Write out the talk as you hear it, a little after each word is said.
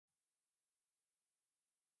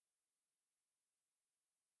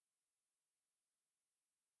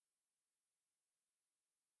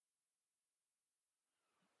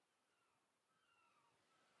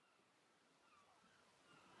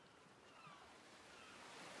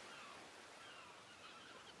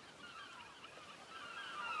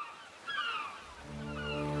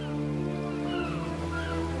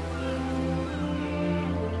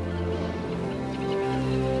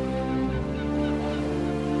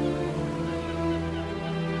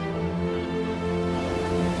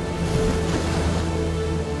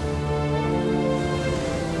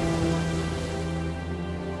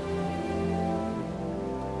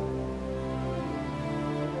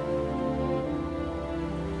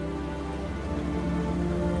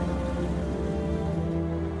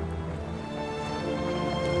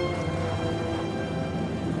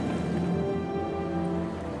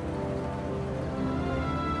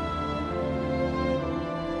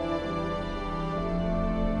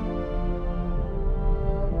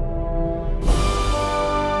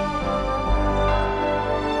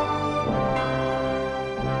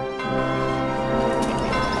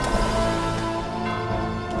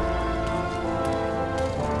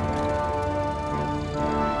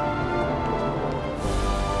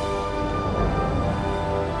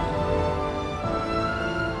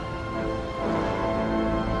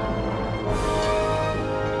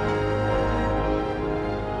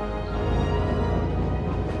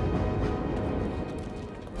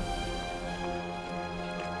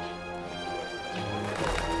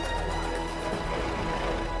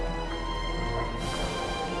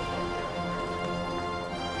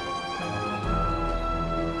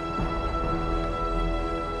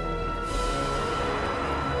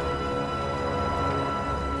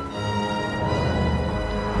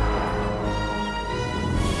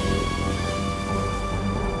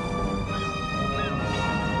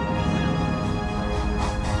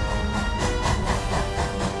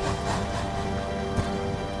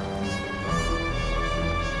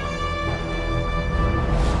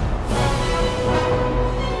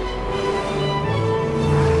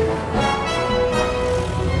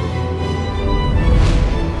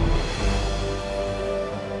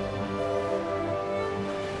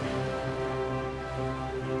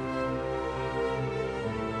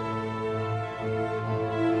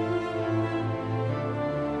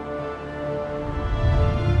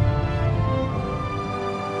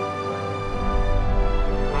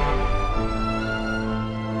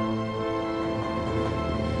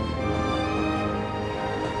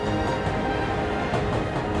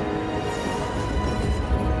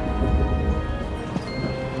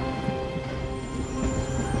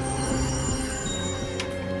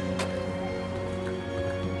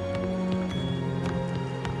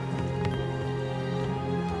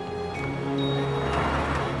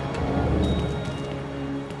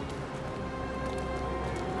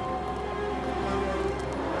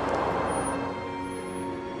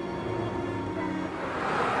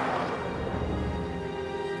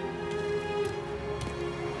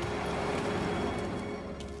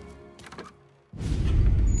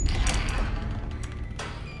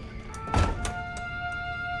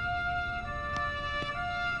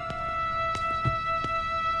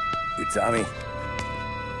Tommy.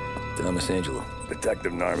 Thomas Angelo.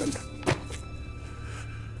 Detective Norman.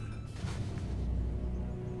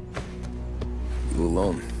 You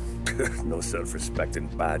alone? No self-respecting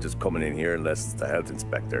badges coming in here unless it's the health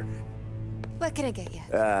inspector. What can I get you?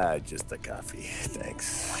 Just a coffee.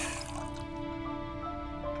 Thanks.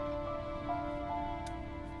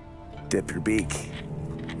 Dip your beak.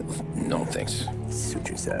 No, thanks. Suit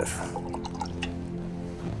yourself.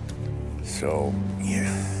 So, you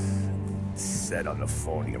said on the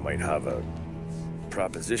phone you might have a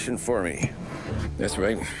proposition for me. That's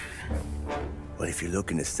right. Well, if you're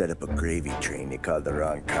looking to set up a gravy train, you called the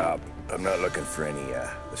wrong cop. I'm not looking for any,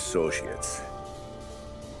 associates.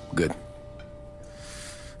 Good.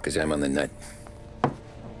 Because I'm on the nut.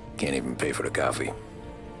 Can't even pay for the coffee.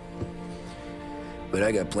 But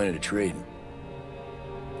I got plenty to trade.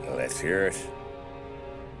 Well, let's hear it.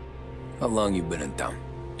 How long you been in town?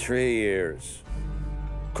 3 years.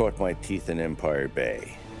 Caught my teeth in Empire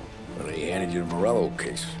Bay. Well, they handed you the Morello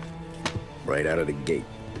case. Right out of the gate.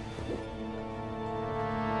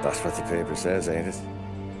 That's what the paper says, ain't it?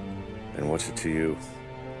 And what's it to you?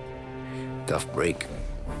 Tough break.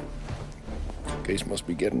 Case must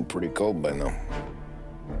be getting pretty cold by now.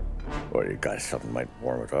 Or you got something might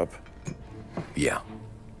warm it up? Yeah,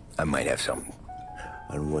 I might have something.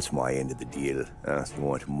 And what's my end of the deal? You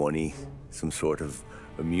want money? Some sort of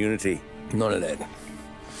immunity? None of that.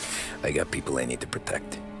 I got people I need to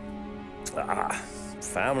protect.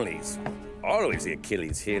 Families. Always the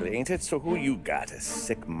Achilles heel, ain't it? So who you got? A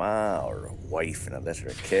sick ma or a wife and a litter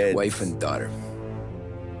of kids? Wife and daughter.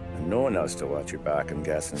 And no one else to watch your back, I'm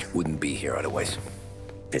guessing. Wouldn't be here otherwise.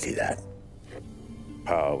 Pity that.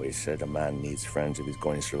 Pa always said a man needs friends if he's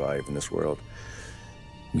going to survive in this world.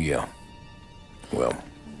 Yeah. Well,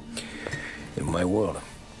 in my world,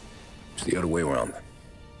 it's the other way around.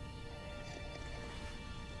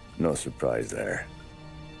 No surprise there.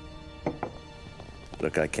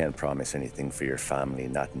 Look, I can't promise anything for your family,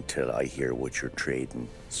 not until I hear what you're trading.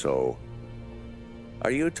 So, are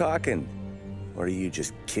you talking? Or are you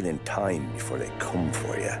just killing time before they come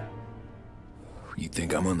for you? You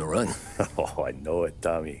think I'm on the run? Oh, I know it,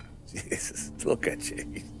 Tommy. Jesus, look at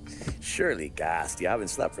you. Surely gassed. You haven't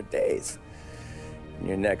slept for days. And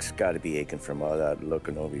your neck's got to be aching from all that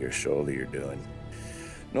looking over your shoulder you're doing.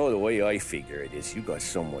 No, the way I figure it is you got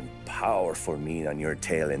someone powerful mean on your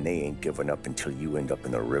tail and they ain't giving up until you end up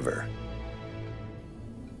in the river.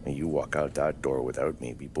 And you walk out that door without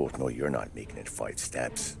me, we both know you're not making it 5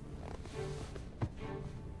 steps.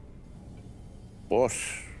 But,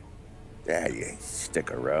 yeah, you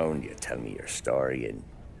stick around, you tell me your story, and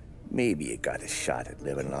maybe you got a shot at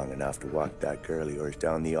living long enough to walk that girl of yours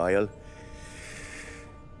down the aisle.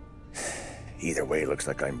 Either way, it looks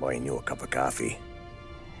like I'm buying you a cup of coffee.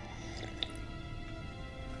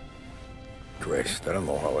 Christ, I don't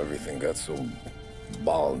know how everything got so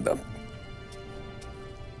balled up.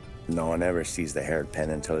 No one ever sees the haired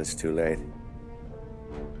pen until it's too late.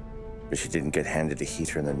 But you didn't get handed a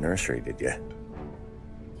heater in the nursery, did you?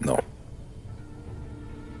 No.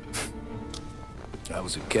 I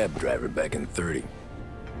was a cab driver back in '30.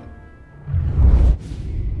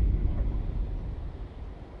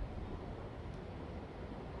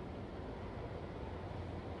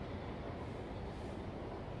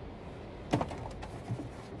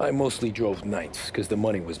 I mostly drove nights, because the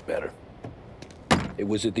money was better. It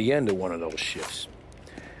was at the end of one of those shifts,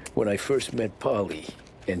 when I first met Polly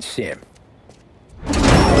and Sam.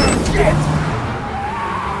 Shit!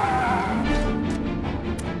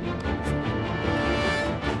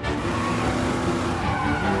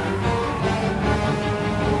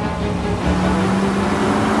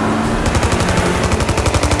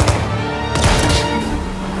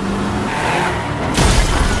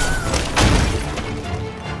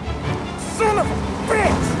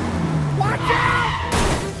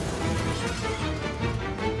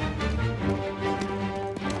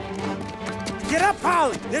 Get up,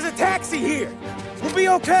 Polly! There's a taxi here! We'll be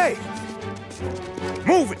okay!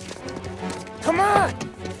 Move it! Come on!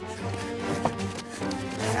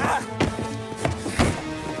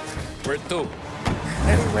 Where to?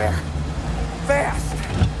 Anywhere. Fast!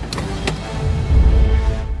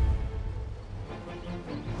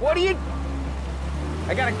 What are you...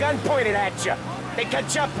 I got a gun pointed at you. They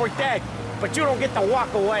catch up, we're dead. But you don't get to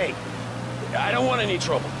walk away. I don't want any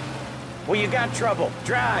trouble. Well, you got trouble.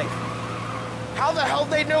 Drive. How the hell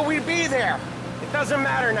they knew we'd be there? It doesn't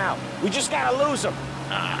matter now. We just gotta lose them.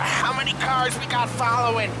 How many cars we got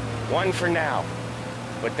following? One for now.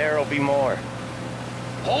 But there'll be more.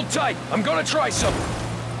 Hold tight. I'm gonna try something.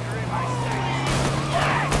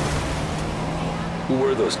 Who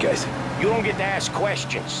were those guys? You don't get to ask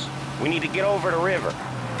questions. We need to get over the river.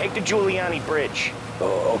 Take the Giuliani Bridge.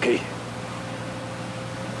 Oh, okay.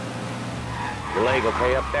 Your leg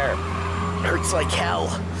okay up there? Hurts like hell.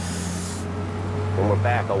 When we're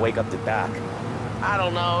back, I'll wake up the doc. I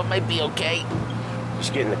don't know, it might be okay.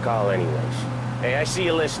 Just getting the call anyways. Hey, I see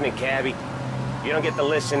you listening, cabbie. You don't get to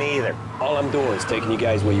listen either. All I'm doing is taking you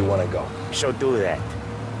guys where you want to go. So do that.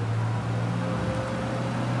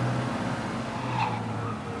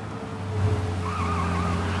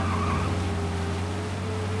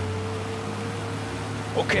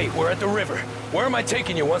 Okay, we're at the river. Where am I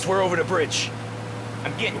taking you once we're over the bridge?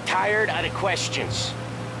 I'm getting tired of the questions.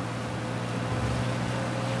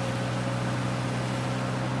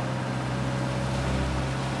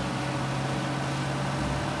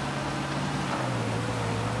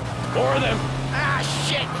 More of them! Ah,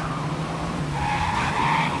 shit!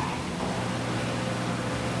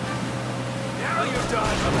 Now you're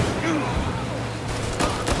done.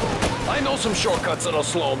 I know some shortcuts that'll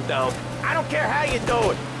slow them down. I don't care how you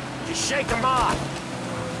do it. Just shake them off.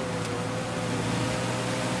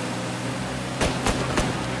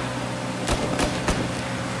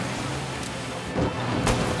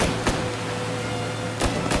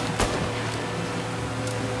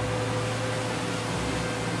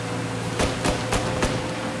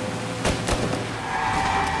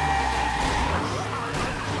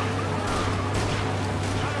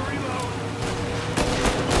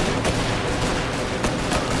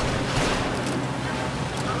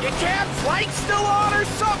 Light still on or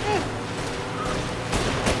something?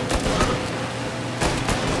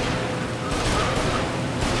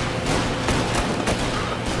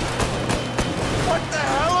 What the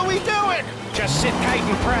hell are we doing? Just sit tight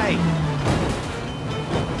and pray.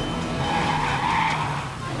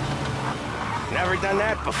 Never done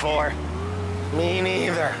that before. Me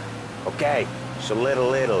neither. Okay, so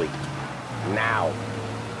Little Italy. Now.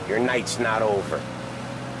 Your night's not over.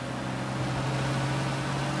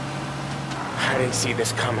 I didn't see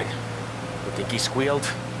this coming. You think he squealed?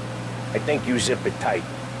 I think you zip it tight.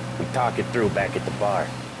 We talk it through back at the bar.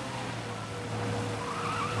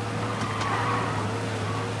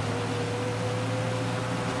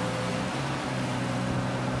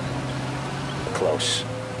 Close.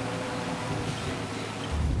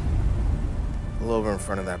 Pull over in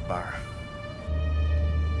front of that bar.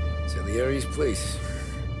 Salieri's place.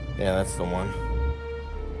 Yeah, that's the one.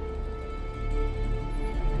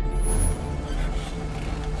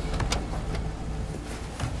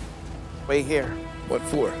 Wait here. What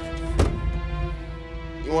for?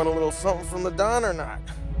 You want a little something from the Don or not?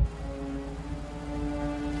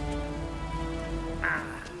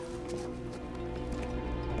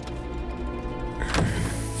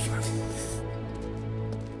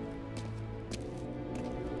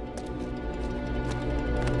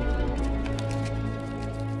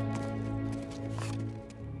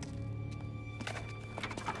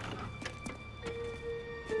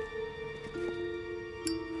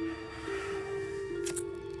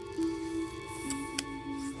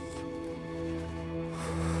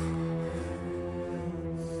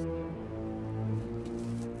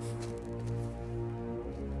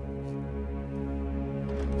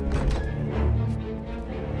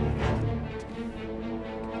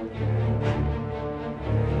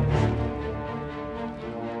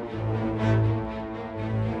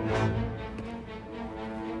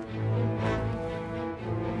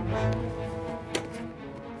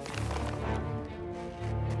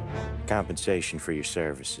 Compensation for your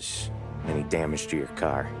services. Any damage to your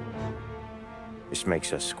car. This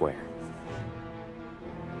makes us square.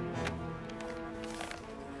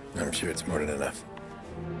 I'm sure it's more than enough.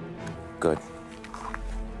 Good.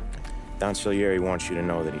 Don Salieri wants you to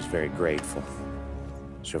know that he's very grateful.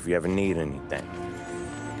 So if you ever need anything,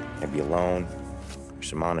 maybe a loan or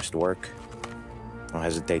some honest work, don't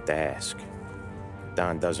hesitate to ask.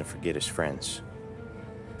 Don doesn't forget his friends.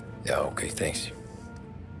 Yeah, okay, thanks.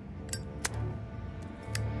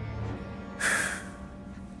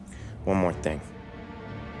 One more thing.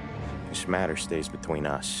 This matter stays between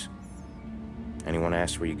us. Anyone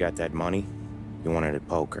asks where you got that money, you won it at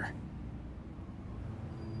poker.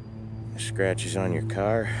 The scratches on your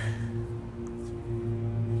car,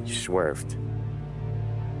 you swerved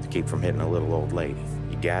to keep from hitting a little old lady.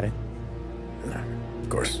 You got it? Of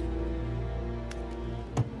course.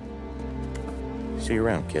 See you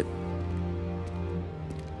around, kid.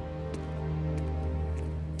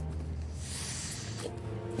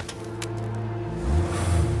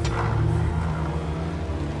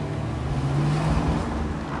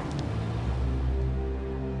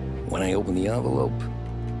 When I opened the envelope,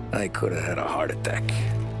 I could have had a heart attack.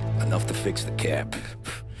 Enough to fix the cap.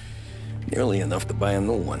 Nearly enough to buy a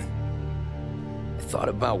new one. thought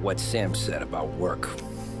about what Sam said about work.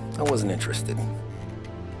 I wasn't interested.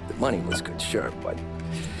 The money was good, sure, but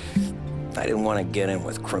I didn't want to get in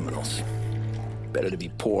with criminals. Better to be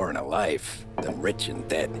poor and alive than rich and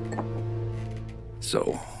dead.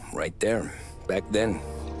 So, right there, back then,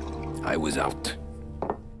 I was out.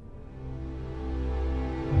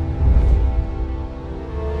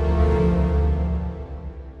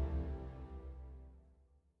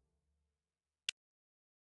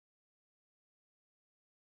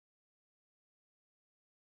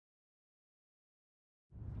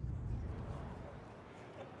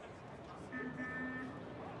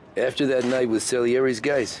 After that night with Salieri's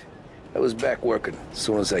guys, I was back working as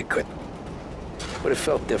soon as I could. But it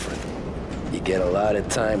felt different. You get a lot of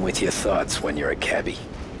time with your thoughts when you're a cabbie.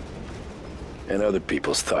 And other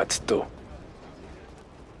people's thoughts, too.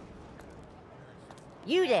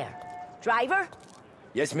 You there, driver?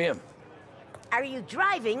 Yes, ma'am. Are you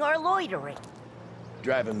driving or loitering?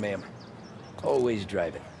 Driving, ma'am. Always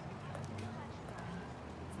driving.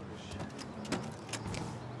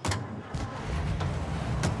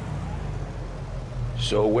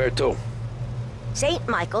 So where to? St.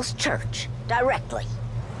 Michael's Church, directly.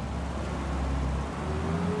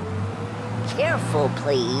 Careful,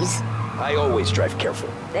 please. I always drive careful.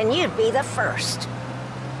 Then you'd be the first.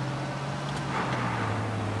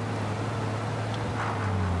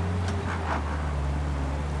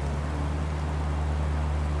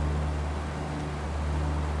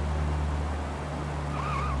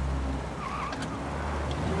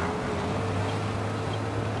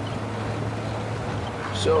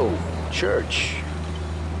 So, church.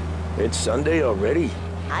 It's Sunday already?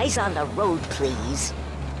 Eyes on the road, please.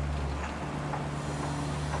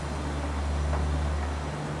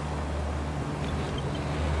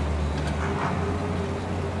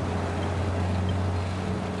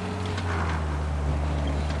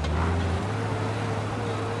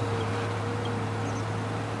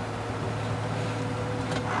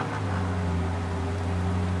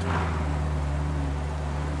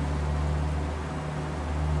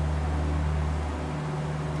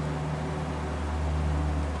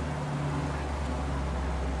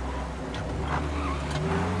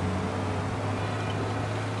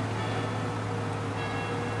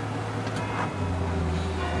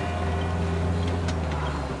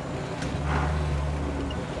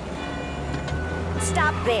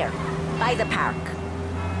 Stop there, by the park.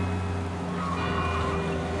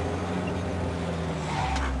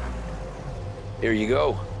 Here you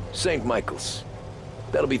go. St. Michael's.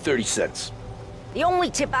 That'll be 30 cents. The only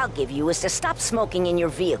tip I'll give you is to stop smoking in your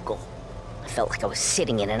vehicle. I felt like I was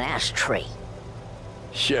sitting in an ashtray.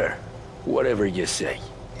 Sure. Whatever you say.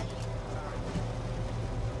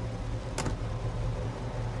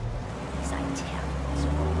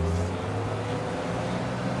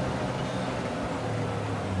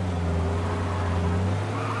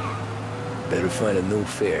 Better find a new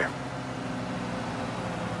fare.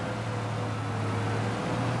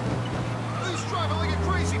 Who's driving like a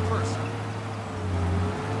crazy person?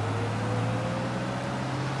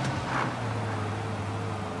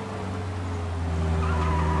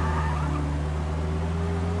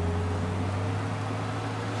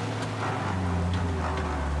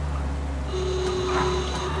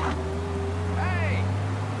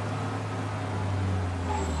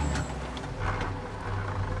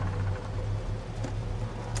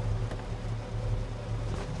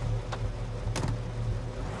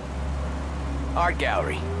 Art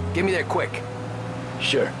gallery. Get me there quick.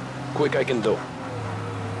 Sure. Quick I can do.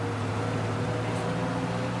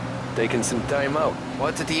 Taking some time out.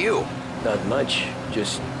 What's it to you? Not much.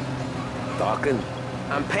 Just talking.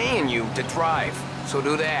 I'm paying you to drive, so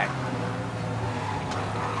do that.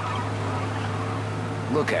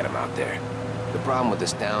 Look at him out there. The problem with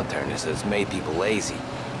this downturn is that it's made people lazy,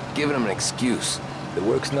 giving them an excuse. The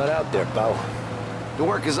work's not out there, pal. The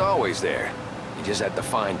work is always there. You just have to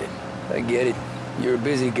find it. I get it. You're a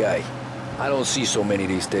busy guy. I don't see so many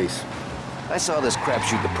these days. I saw this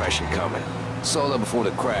crapshoot depression coming. Sold up before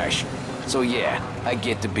the crash. So yeah, I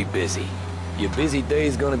get to be busy. Your busy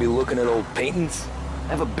day's gonna be looking at old paintings? I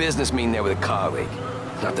have a business meeting there with a colleague.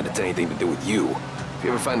 Not that it's anything to do with you. If you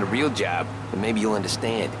ever find a real job, then maybe you'll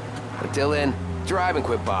understand. Until then, drive and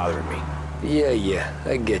quit bothering me. Yeah,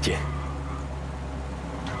 I get you.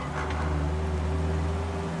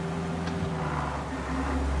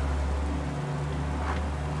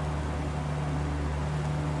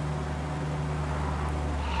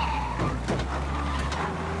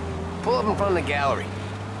 Pull up in front of the gallery.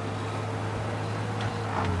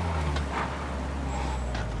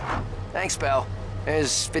 Thanks, pal.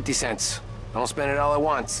 There's 50 cents. Don't spend it all at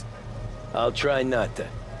once. I'll try not to.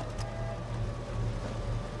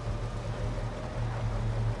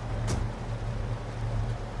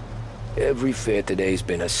 Every fare today's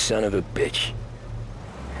been a son of a bitch.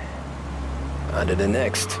 On to the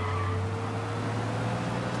next.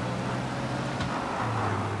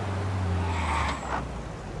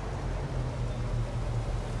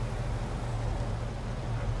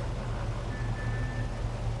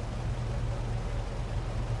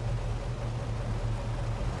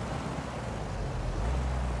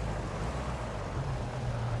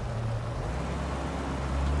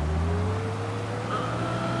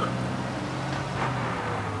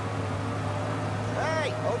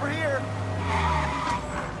 Over here.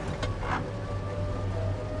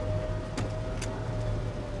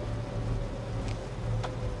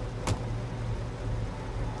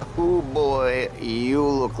 Oh boy, you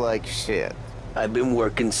look like shit. I've been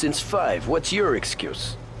working since 5. What's your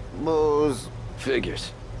excuse? Booze. Figures.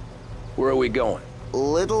 Where are we going?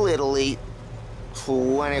 Little Italy,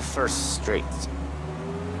 21st Street.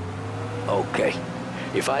 Okay.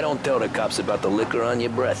 If I don't tell the cops about the liquor on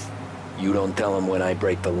your breath, you don't tell them when I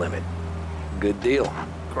break the limit. Good deal.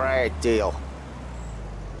 Great deal.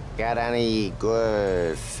 Got any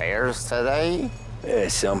good fares today? Yeah,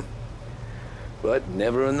 some. But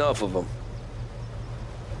never enough of them.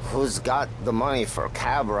 Who's got the money for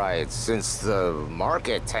cab rides since the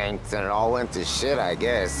market tanked and it all went to shit, I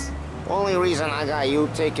guess? Only reason I got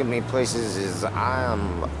you taking me places is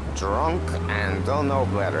I'm drunk and don't know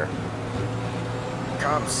better.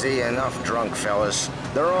 Cops see enough drunk fellas.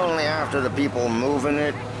 They're only after the people moving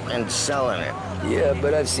it and selling it. Yeah,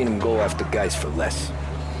 but I've seen them go after guys for less.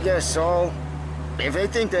 Guess so. If they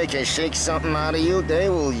think they can shake something out of you, they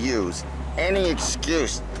will use any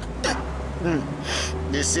excuse.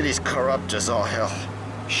 This city's corrupt as all hell.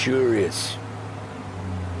 Sure is.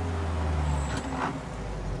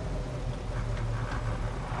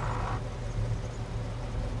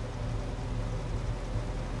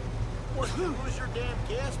 What, you lose your damn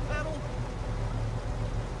gas pedal?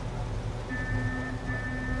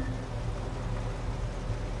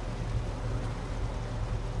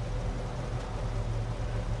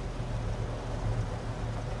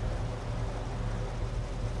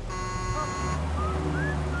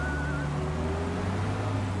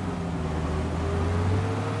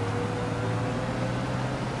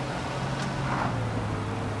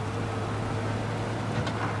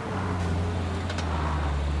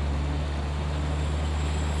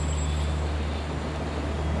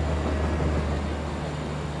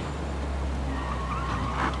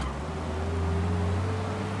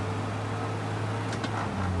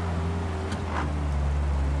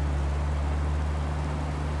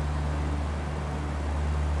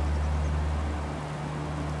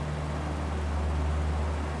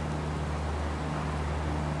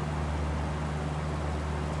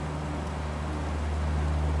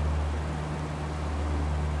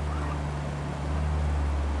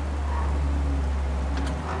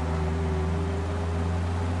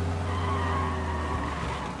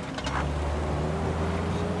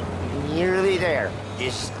 Nearly there.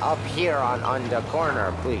 Just up here on the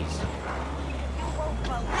corner, please. Won't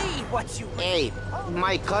believe what you... Hey,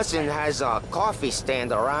 my cousin has a coffee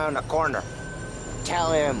stand around the corner.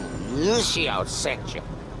 Tell him Lucio sent you.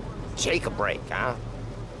 Take a break, huh?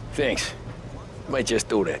 Thanks. Might just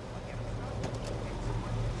do that.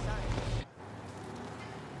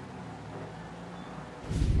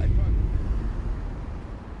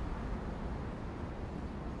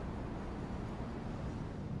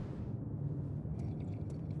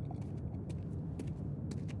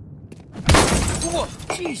 Whoa,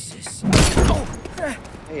 Jesus! Oh.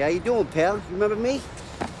 Hey, how you doing, pal? You remember me?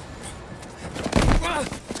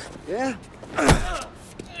 Yeah?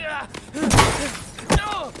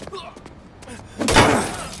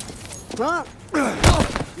 Huh?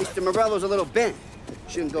 Mr. Morello's a little bent.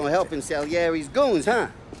 Shouldn't go helping Salieri's goons, huh?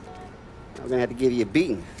 I'm gonna have to give you a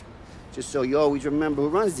beating. Just so you always remember who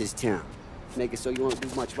runs this town. Make it so you won't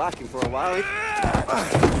do much rocking for a while.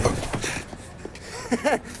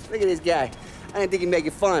 Look at this guy. I didn't think he'd make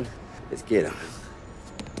it fun. Let's get him.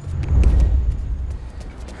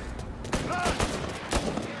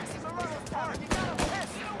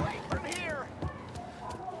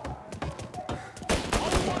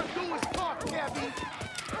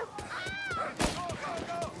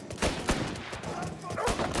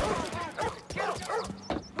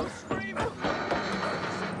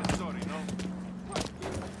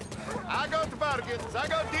 I got the bargains. I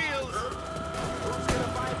got deals.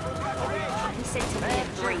 He said to me at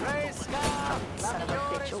 3. Son of a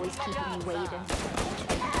bitch, always keeping me waiting.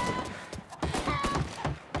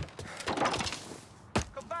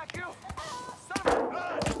 Come back, you. Son of a...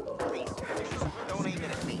 Please, don't aim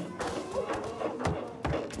it at me.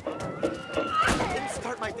 Didn't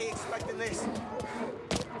start my day. okay expecting this?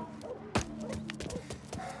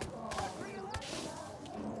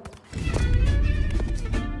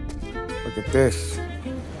 Look at this.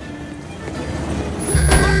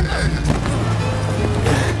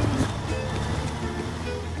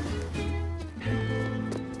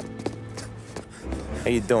 How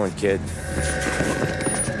you doing, kid?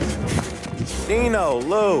 Dino,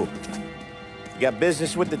 Lou. You got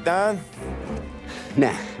business with the Don?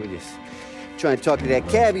 Nah, we're just trying to talk to that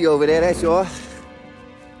cabbie over there, that's all.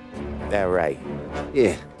 That right.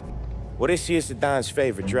 Yeah. Well, this here's the Don's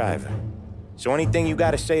favorite driver. So anything you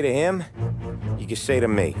gotta say to him, you can say to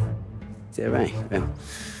me. Is that right? Well,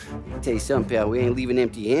 I'll tell you something, pal. We ain't leaving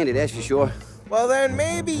empty-handed, that's for sure. Well, then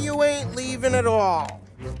maybe you ain't leaving at all.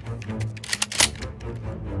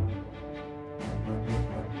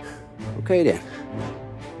 Okay, then.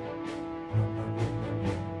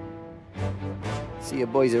 See your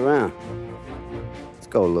boys around. Let's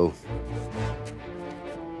go, Lou.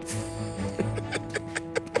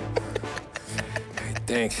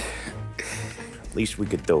 Thanks. Least we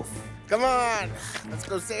could do. Come on, let's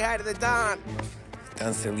go say hi to the Don.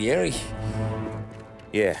 Don Salieri?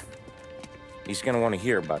 Yeah. He's gonna want to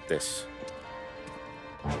hear about this.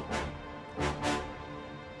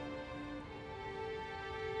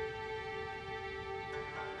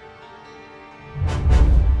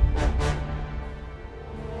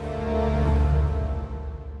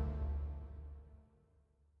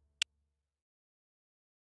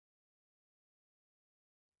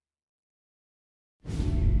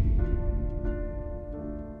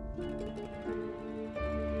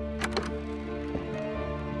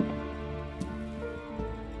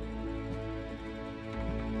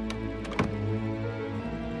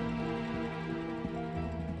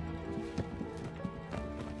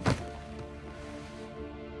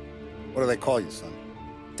 What do they call you, son?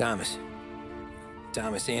 Thomas.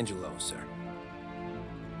 Thomas Angelo, sir.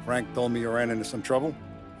 Frank told me you ran into some trouble?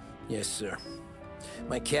 Yes, sir.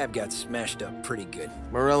 My cab got smashed up pretty good.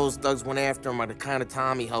 Morello's thugs went after him on account of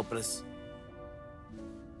Tommy helping us.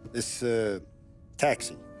 This,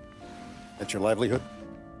 taxi. That's your livelihood?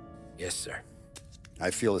 Yes, sir.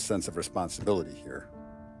 I feel a sense of responsibility here.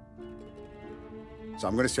 So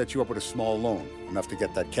I'm gonna set you up with a small loan, enough to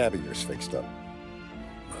get that cab of yours fixed up.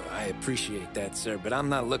 I appreciate that, sir, but I'm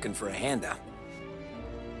not looking for a handout.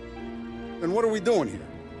 Then what are we doing here?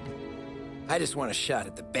 I just want a shot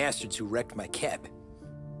at the bastards who wrecked my cab.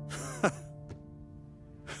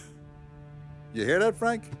 You hear that,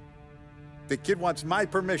 Frank? The kid wants my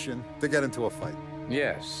permission to get into a fight.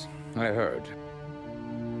 Yes, I heard.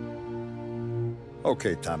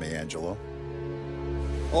 Okay, Tommy Angelo.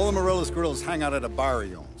 All the Morello's girls hang out at a bar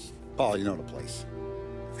he owns. Paul, you know the place.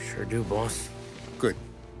 Sure do, boss. Good.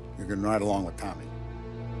 You can ride along with Tommy.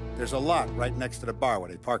 There's a lot right next to the bar where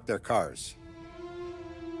they park their cars.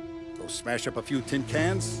 Go smash up a few tin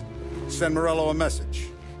cans, send Morello a message.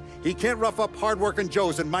 He can't rough up hard-working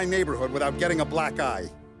Joes in my neighborhood without getting a black eye.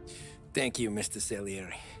 Thank you, Mr.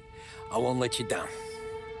 Salieri. I won't let you down.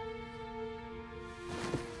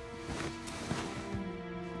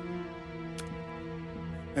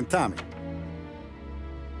 And Tommy,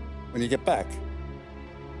 when you get back,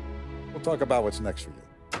 we'll talk about what's next for you.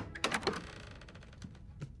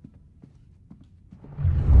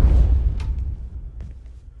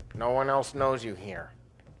 No one else knows you here,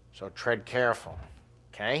 so tread careful,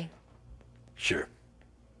 okay? Sure.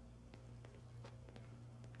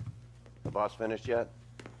 The boss finished yet?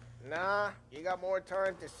 Nah, you got more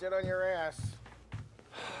time to sit on your ass.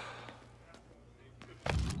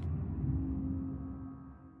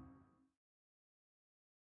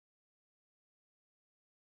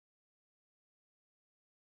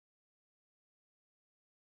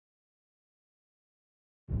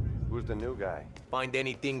 Who's the new guy? Find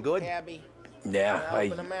anything good? Cabby. Yeah,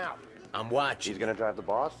 Helping him out. I'm watching. He's gonna drive the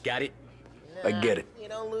boss? Got it? I get it. You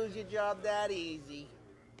don't lose your job that easy.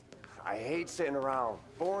 I hate sitting around.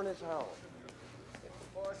 Boring as hell.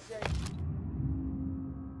 For sake.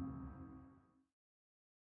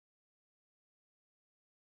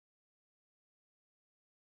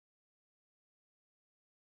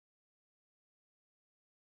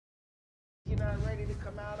 You're not ready to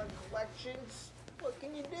come out on collections? What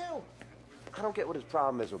can you do? I don't get what his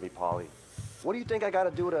problem is with me, Paulie. What do you think I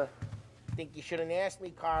gotta do to... Think you shouldn't ask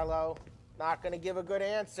me, Carlo. Not gonna give a good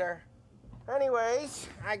answer. Anyways,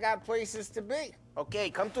 I got places to be.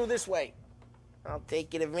 Okay, come through this way. I'll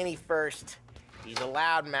take you to Vinny first. He's a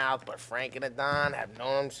loudmouth, but Frank and the Don have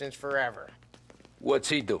known him since forever. What's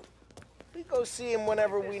he do? We go see him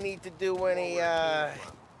whenever we need to do any,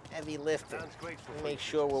 heavy lifting. Make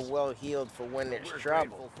sure we're well healed for when there's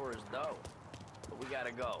trouble. For his dough. But we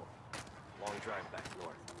gotta go. Long drive back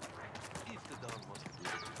north. If the Don wants to do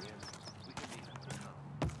it again, we can meet at the town.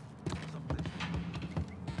 Someplace.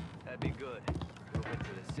 That'd be good. We went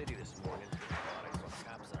to the city this morning. Thought I saw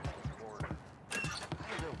cops on the corner.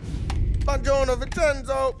 Buongiorno,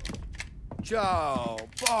 Vincenzo! Ciao,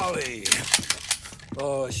 Polly.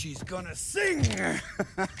 Oh, she's gonna sing.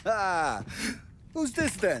 Who's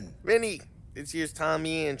this then? Vinny, this here's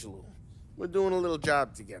Tommy Angelo. We're doing a little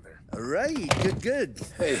job together. All right, good.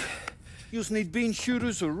 Hey, you need bean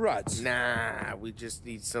shooters or rods? Nah, we just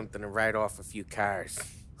need something to write off a few cars.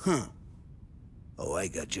 Huh. Oh, I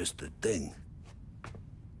got just the thing.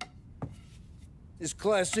 This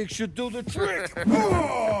classic should do the trick.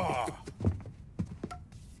 Oh!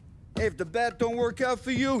 Hey, if the bat don't work out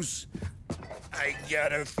for yous, I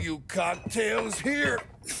got a few cocktails here.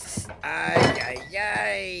 Ay.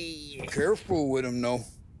 Careful with them, though.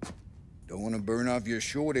 Don't want to burn off your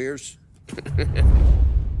short hairs.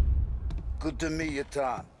 Good to meet you,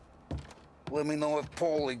 Tom. Let me know if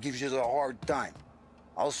Paulie gives you the hard time.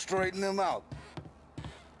 I'll straighten him out.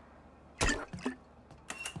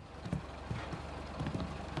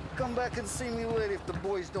 Come back and see me later if the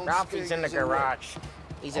boys don't Ralphie's scare in the yous away. garage.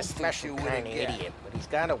 He's a I'll fix special you with kind a of gat. idiot, but he's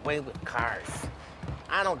got a way with cars.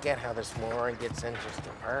 I don't get how this moron gets interest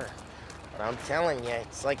in her. But I'm telling you,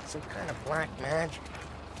 it's like some kind of black magic.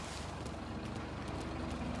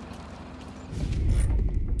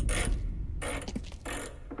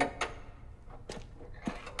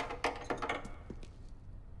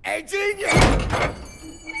 Hey, genius!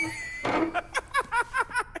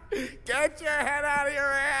 Get your head out of your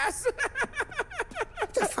ass!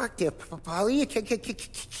 What the fuck there, Polly? You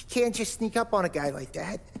can't just sneak up on a guy like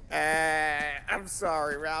that. I'm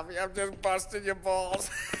sorry, Ralphie. I'm just busting your balls.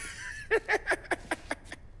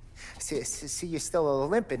 See, you're still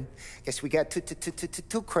limping. Guess we got two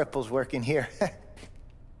cripples working here.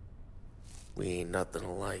 We ain't nothing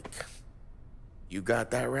alike. You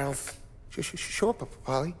got that, Ralph? Sure,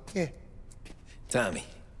 Polly. Yeah. Tommy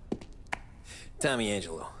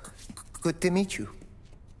Angelo. Good to meet you.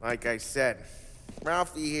 Like I said,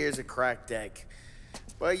 Ralphie here's a cracked egg.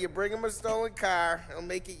 But you bring him a stolen car, he'll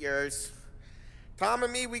make it yours. Tom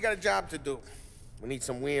and me, we got a job to do. We need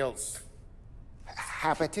some wheels.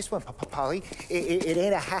 How about this one, Polly? It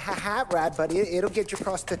ain't a hot rod, but it'll get you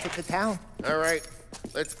across to town. All right,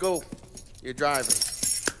 let's go. You're driving.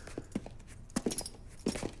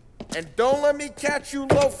 And don't let me catch you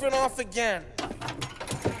loafing off again.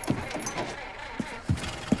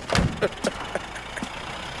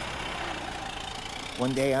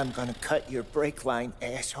 One day I'm gonna cut your brake line,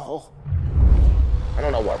 asshole. I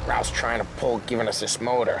don't know what Ralph's trying to pull giving us this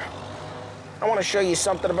motor. I want to show you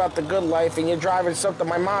something about the good life, and you're driving something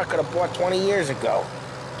my mom could have bought 20 years ago.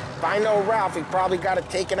 If I know Ralph, he probably got it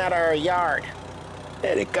taken out of our yard.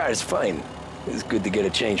 Yeah, the car's fine. It's good to get a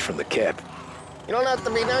change from the cab. You don't have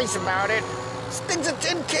to be nice about it. This thing's a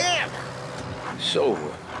tin can. So,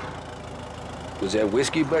 was that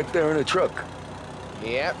whiskey back there in the truck?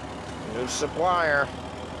 Yep, new supplier.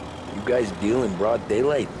 You guys deal in broad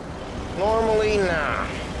daylight? Normally, nah.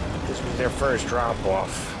 This was their first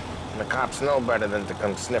drop-off. And the cops know better than to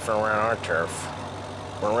come sniffing around our turf.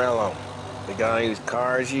 Morello, the guy whose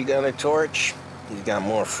cars you got a torch, he's got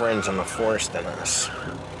more friends on the force than us.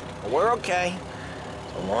 But we're okay,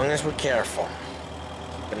 so long as we're careful.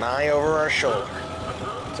 Keep an eye over our shoulder.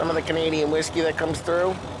 Some of the Canadian whiskey that comes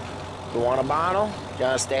through, you want a bottle?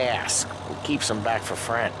 Just ask. We'll keep some back for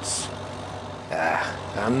friends.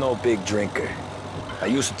 I'm no big drinker. I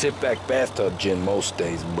used to tip back bathtub gin most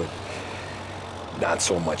days, but not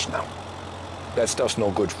so much now. That stuff's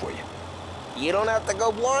no good for you. You don't have to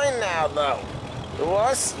go blind now, though. To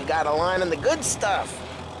us, you got a line on the good stuff.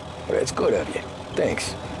 Well, that's good of you.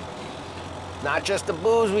 Thanks. Not just the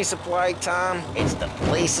booze we supply, Tom. It's the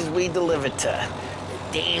places we deliver to.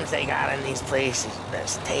 The dames they got in these places.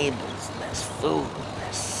 Best tables, best food,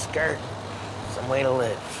 best skirt. Some way to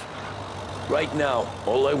live. Right now,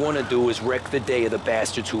 all I want to do is wreck the day of the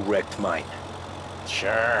bastards who wrecked mine.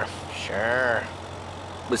 Sure.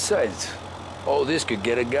 Besides, all this could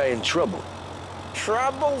get a guy in trouble.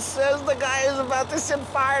 Trouble, says the guy who's about to set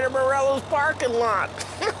fire to Morello's parking lot.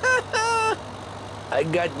 I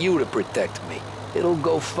got you to protect me. It'll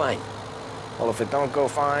go fine. Well, if it don't go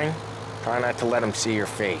fine, try not to let them see your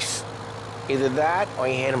face. Either that, or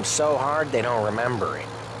you hit them so hard they don't remember it.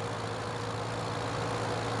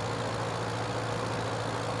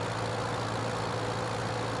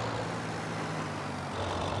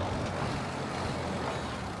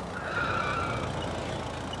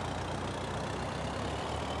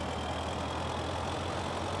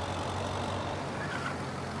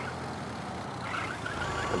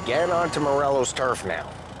 We're getting onto Morello's turf now.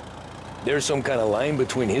 There's some kind of line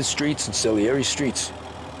between his streets and Salieri's streets?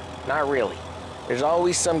 Not really. There's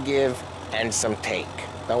always some give and some take.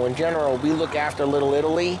 Though in general, we look after Little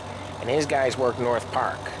Italy, and his guys work North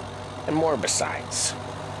Park. And more besides.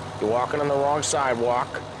 You're walking on the wrong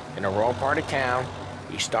sidewalk, in the wrong part of town,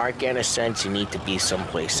 you start getting a sense you need to be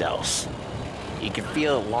someplace else. You can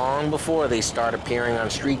feel it long before they start appearing on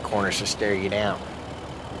street corners to stare you down.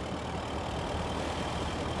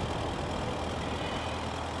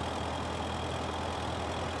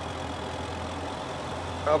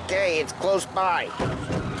 Okay, it's close by.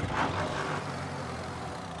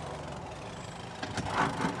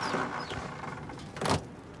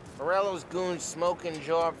 Morello's goons smoke and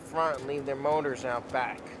jaw up front and leave their motors out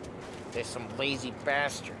back. They're some lazy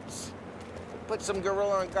bastards. We put some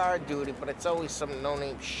gorilla on guard duty, but it's always some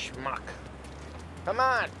no-name schmuck. Come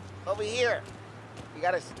on, over here. You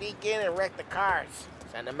gotta sneak in and wreck the cars.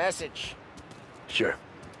 Send a message. Sure.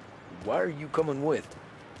 Why are you coming with?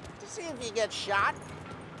 To see if you get shot.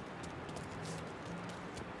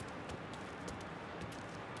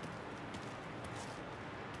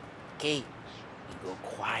 Okay, you go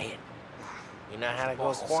quiet. You know how to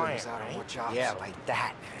go quiet, right? Yeah, like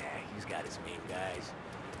that. He's got his main guys.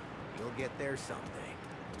 You'll get there someday.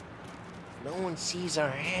 No one sees our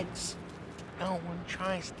heads. No one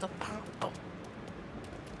tries to pop them.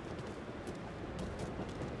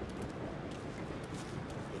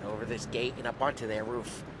 Get over this gate and up onto their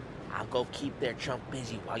roof. I'll go keep their chump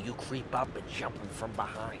busy while you creep up and jump him from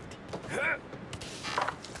behind.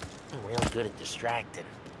 I'm real good at distracting.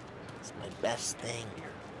 It's my best thing.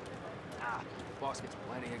 Boss gets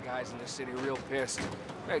plenty of guys in this city real pissed.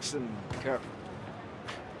 Makes them careful.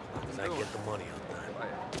 Does I get the money on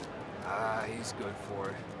that? He's good for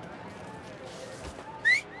it.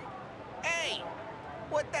 Hey!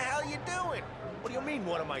 What the hell you doing? What do you mean,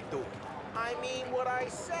 what am I doing? I mean what I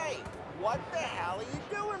say. What the hell are you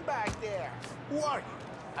doing back there? Who are you?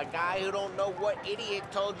 A guy who don't know what idiot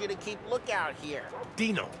told you to keep lookout here.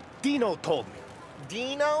 Dino. Dino told me.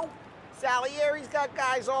 Dino? Salieri's got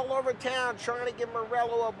guys all over town trying to give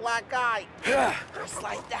Morello a black eye. Just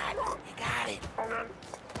like that. You got it.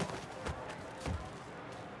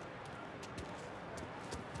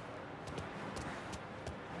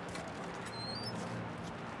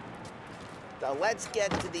 So let's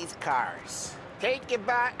get to these cars. Take your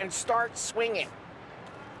bat and start swinging.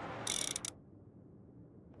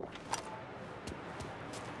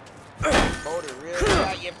 Motor really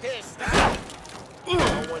got you pissed, huh?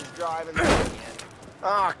 No one's driving there yet.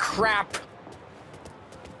 Oh, crap.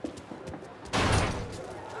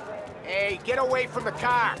 Hey, get away from the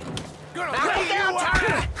car. Knock it down,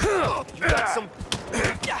 Tom! You got some...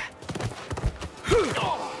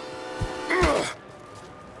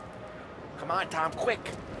 Come on, Tom,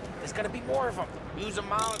 quick. There's gonna be more of them. Use a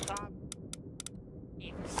Molotov.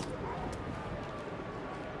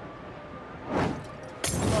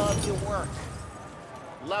 Love your work.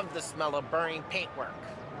 Love the smell of burning paintwork.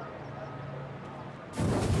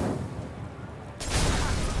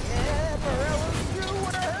 Yeah, Morello's crew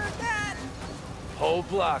would have heard that. Whole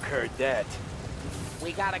block heard that.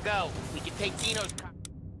 We gotta go. We can take Dino's car.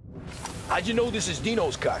 How'd you know this is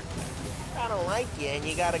Dino's car? I don't like you and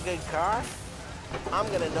you got a good car. I'm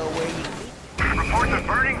gonna know where you keep it. Reports of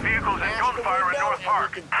burning vehicles and gunfire in North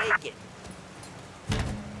Park. We can take it.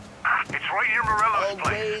 It's right near Morello's Old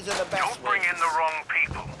place. ways are the best Don't bring in the wrong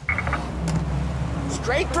people.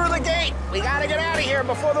 Straight through the gate. We gotta get out of here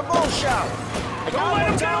before the bull show. Don't let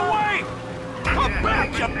him get away! Come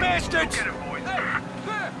back, you bastards! Get it, boys.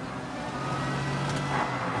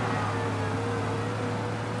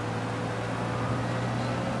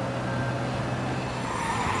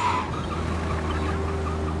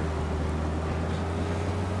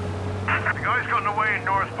 The guy's gotten away in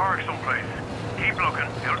North Park someplace. Keep looking.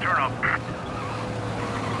 He'll turn up.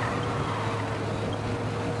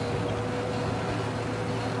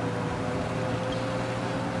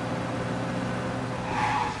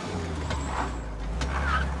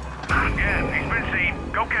 Yeah, he's been seen.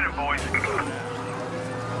 Go get him, boys.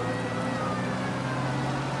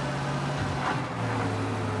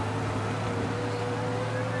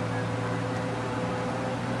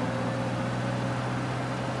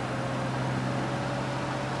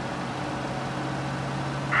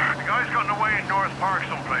 The guy's gotten away in North Park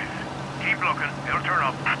someplace. Keep looking. He'll turn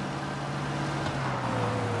up.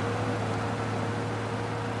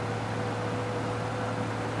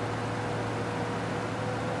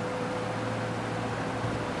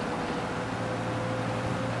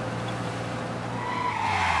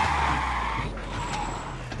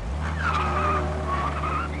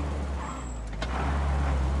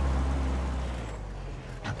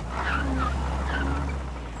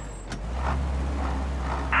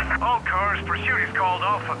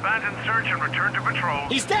 off, abandon search, and return to patrol.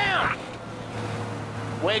 He's down!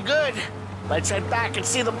 We're good. Let's head back and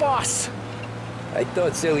see the boss. I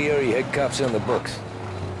thought Salieri had cops on the books.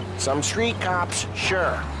 Some street cops,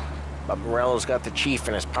 sure. But Morello's got the chief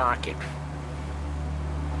in his pocket.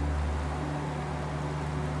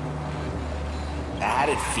 How'd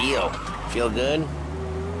it feel? Feel good?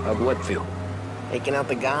 How'd what feel? Taking out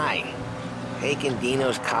the guy. Taking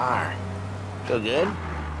Dino's car. Feel good?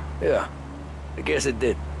 Yeah, I guess it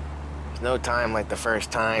did. There's no time like the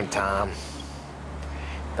first time, Tom.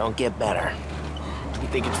 Don't get better. You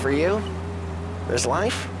think it's for you? This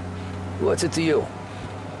life? What's it to you?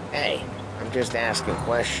 Hey, I'm just asking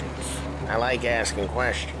questions. I like asking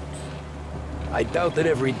questions. I doubt that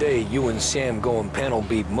every day you and Sam go and panel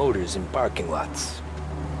beat motors in parking lots.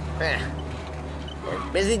 There's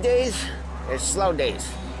busy days, there's slow days.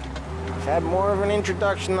 I've had more of an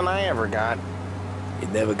introduction than I ever got. You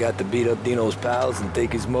never got to beat up Dino's pals and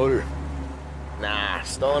take his motor? Nah,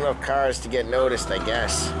 stole enough cars to get noticed, I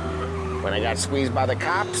guess. When I got squeezed by the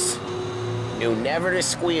cops, knew never to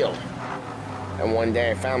squeal. And one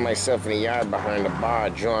day I found myself in a yard behind a bar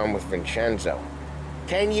drawn with Vincenzo.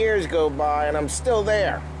 10 years go by and I'm still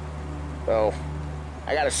there. So,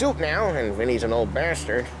 I got a suit now, and Vinny's an old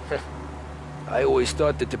bastard. I always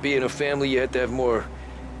thought that to be in a family you had to have more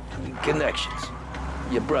connections.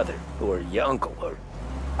 Your brother, or your uncle, or...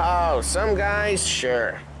 Oh, some guys,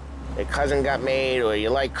 sure. Their cousin got made, or you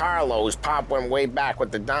like Carlos, Pop went way back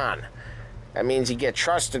with the Don. That means you get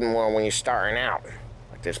trusted more when you're starting out.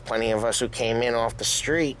 But there's plenty of us who came in off the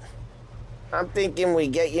street. I'm thinking we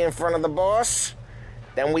get you in front of the boss,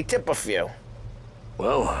 then we tip a few.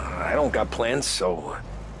 Well, I don't got plans, so...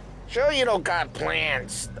 Sure you don't got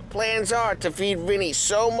plans. The plans are to feed Vinny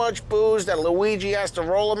so much booze that Luigi has to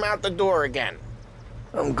roll him out the door again.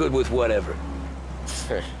 I'm good with whatever.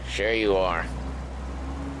 Sure you are.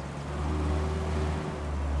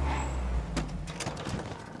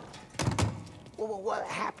 Well, what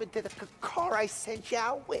happened to the car I sent you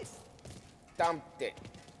out with? Dumped it.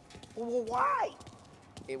 Well, why?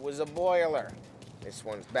 It was a boiler. This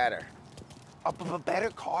one's better. A better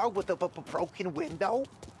car with a broken window?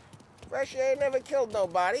 Fresh air never killed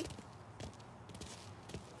nobody.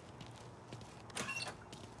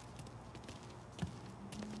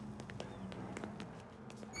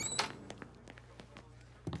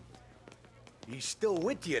 He's still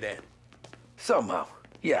with you then? Somehow,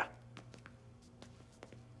 yeah.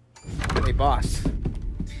 Hey, boss.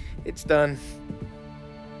 It's done.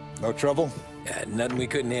 No trouble? Yeah, nothing we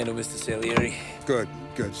couldn't handle, Mr. Salieri. Good,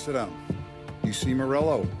 good. Sit down. You see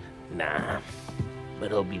Morello? Nah,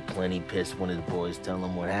 but he'll be plenty pissed when his boys tell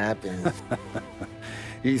him what happened.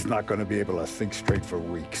 He's not going to be able to think straight for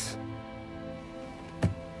weeks.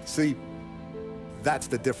 See, that's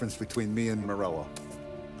the difference between me and Morello.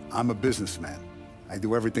 I'm a businessman. I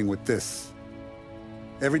do everything with this.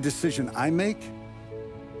 Every decision I make,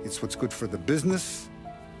 it's what's good for the business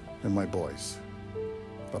and my boys.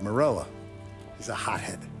 But Morello is a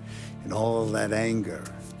hothead, and all that anger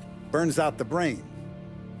burns out the brain.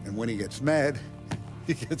 And when he gets mad,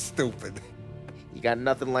 he gets stupid. You got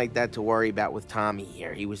nothing like that to worry about with Tommy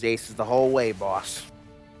here. He was aces the whole way, boss.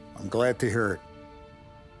 I'm glad to hear it.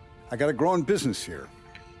 I got a growing business here.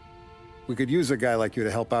 We could use a guy like you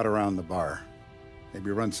to help out around the bar.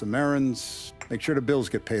 Maybe run some errands, make sure the bills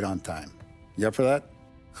get paid on time. You up for that?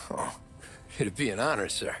 Oh, it'd be an honor,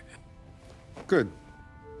 sir. Good.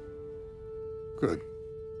 Good.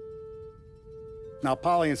 Now,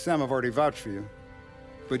 Polly and Sam have already vouched for you.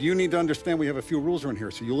 But you need to understand we have a few rules around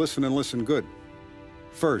here, so you listen and listen good.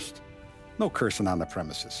 First, no cursing on the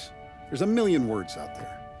premises. There's a million words out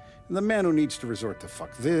there. And the man who needs to resort to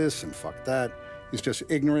fuck this and fuck that is just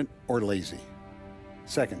ignorant or lazy.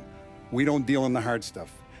 Second, we don't deal in the hard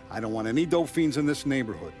stuff. I don't want any dope fiends in this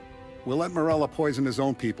neighborhood. We'll let Morello poison his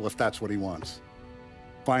own people if that's what he wants.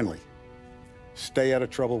 Finally, stay out of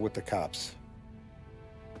trouble with the cops.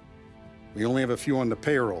 We only have a few on the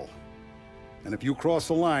payroll. And if you cross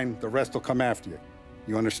the line, the rest will come after you.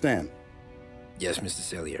 You understand? Yes, Mr.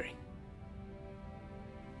 Salieri.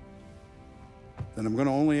 Then I'm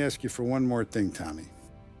gonna only ask you for one more thing, Tommy.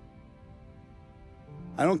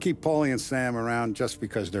 I don't keep Paulie and Sam around just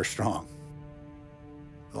because they're strong.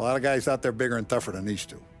 A lot of guys out there bigger and tougher than these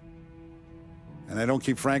two. And I don't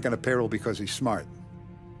keep Frank on the payroll because he's smart.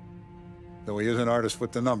 Though he is an artist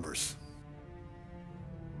with the numbers.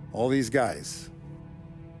 All these guys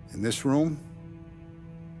in this room,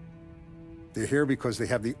 they're here because they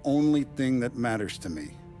have the only thing that matters to me.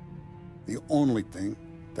 The only thing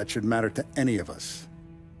that should matter to any of us.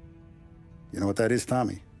 You know what that is,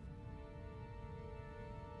 Tommy?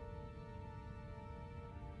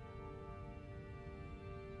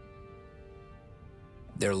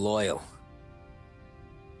 They're loyal.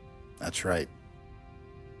 That's right.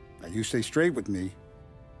 Now, you stay straight with me,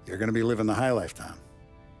 you're gonna be living the high life, Tom.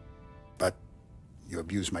 But you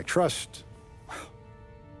abuse my trust.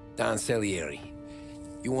 Don Salieri,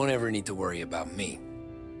 you won't ever need to worry about me.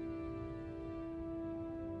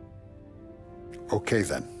 Okay,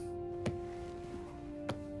 then.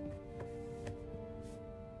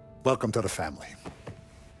 Welcome to the family.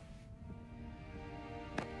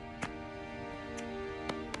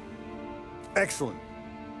 Excellent.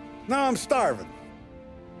 Now I'm starving.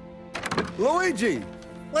 Luigi,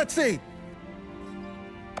 let's eat.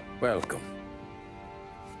 Welcome.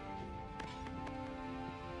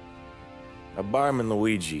 Our barman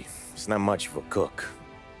Luigi is not much of a cook.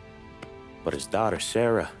 But his daughter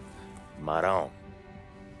Sarah, Maron.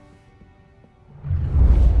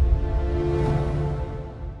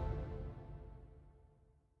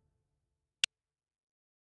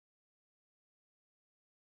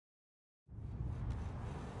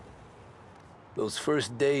 Those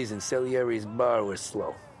first days in Salieri's bar were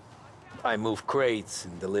slow. I moved crates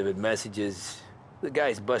and delivered messages. The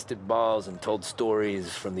guys busted balls and told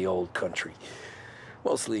stories from the old country.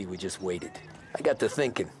 Mostly, we just waited. I got to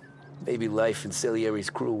thinking, maybe life in Salieri's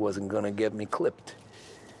crew wasn't gonna get me clipped.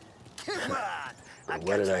 Come on! But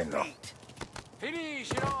what did I know?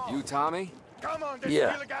 You, Tommy? Come on,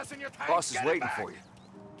 Yeah. the gas in your tank. Boss is Get it waiting back. for you.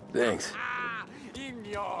 Thanks.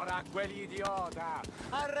 Ignora quell'idiota!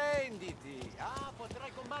 Arrenditi!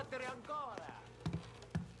 Potrai combattere ancora!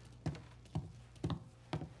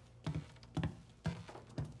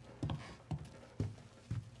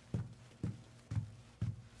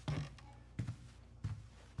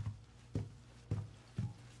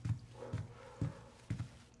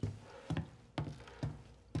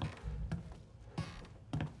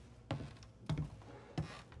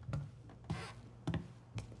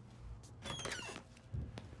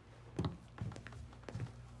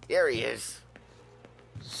 Here he is.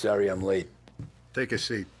 Sorry I'm late. Take a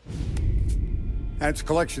seat. And it's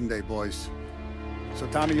collection day, boys. So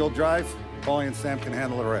Tommy, you'll drive. Paulie and Sam can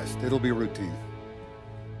handle the rest. It'll be routine.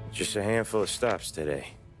 Just a handful of stops today.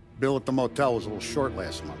 Bill at the motel was a little short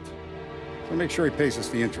last month. So make sure he pays us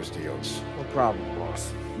the interest he owes. No problem,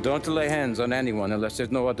 boss. Don't lay hands on anyone unless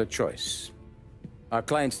there's no other choice. Our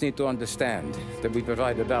clients need to understand that we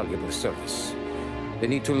provide a valuable service. They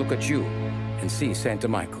need to look at you and see Santa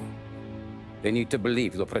Michael. They need to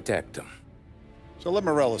believe you'll protect them. So let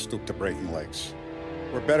Morella stoop to breaking legs.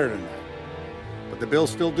 We're better than that. But the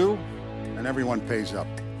bills still due, and everyone pays up.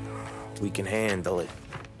 We can handle it.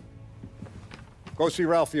 Go see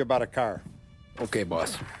Ralphie about a car. Okay,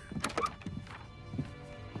 boss.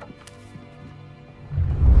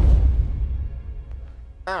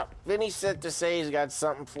 Oh, Vinny said to say he's got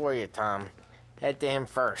something for you, Tom. Head to him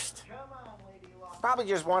first. Probably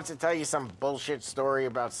just wants to tell you some bullshit story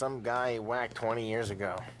about some guy he whacked 20 years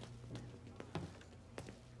ago.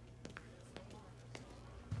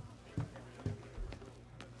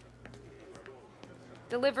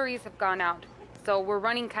 Deliveries have gone out, so we're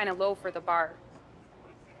running kind of low for the bar.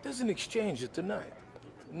 There's an exchange tonight.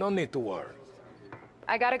 No need to worry.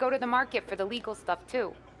 I gotta go to the market for the legal stuff,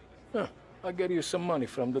 too. Huh. I'll get you some money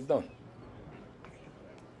from the Don.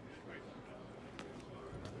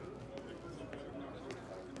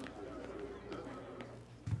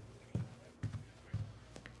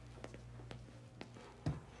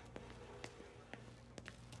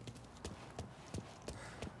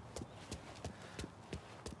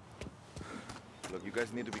 Look, you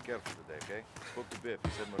guys need to be careful today, okay? Spoke to Biff. He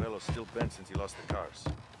said Morello's still bent since he lost the cars.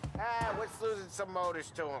 Ah, what's losing some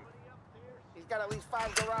motors to him? He's got at least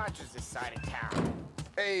 5 garages this side of town.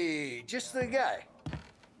 Hey, just the guy.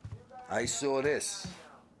 I saw this,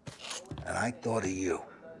 and I thought of you.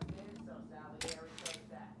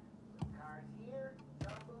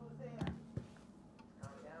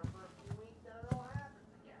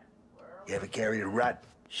 You ever carried a rat?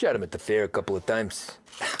 Shot him at the fair a couple of times.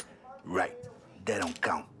 Right. That don't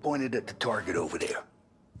count. Pointed at the target over there.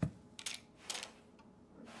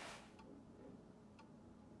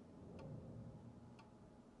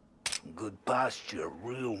 Good posture,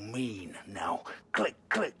 real mean. Now, click,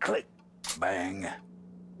 click, click. Bang.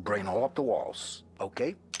 Brain all off the walls.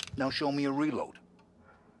 Okay, now show me a reload.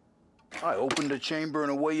 I open the chamber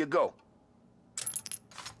and away you go.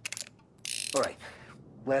 All right,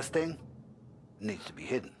 last thing, needs to be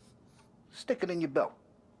hidden. Stick it in your belt.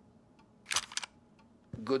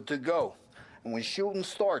 Good to go. And when shooting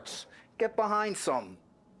starts, get behind something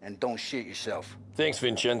and don't shit yourself. Thanks,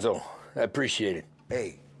 Vincenzo. I appreciate it.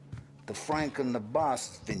 Hey, the Frank and the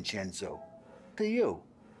boss, Vincenzo. To you,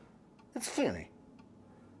 it's Finny.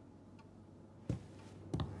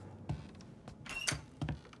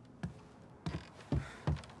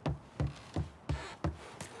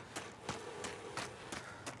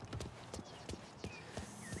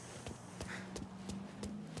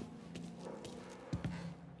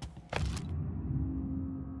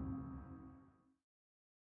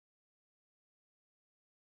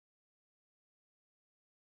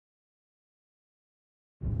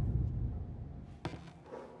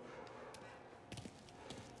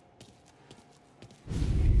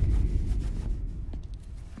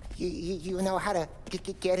 You know how to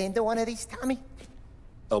get into one of these, Tommy?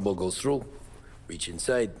 Elbow goes through. Reach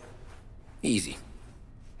inside. Easy.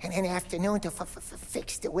 And an afternoon to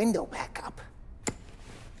fix the window back up.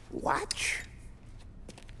 Watch.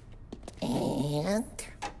 And...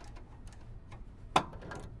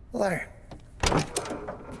 learn.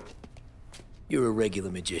 You're a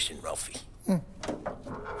regular magician, Ralphie.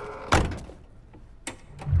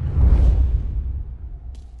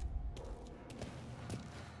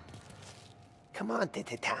 Come on,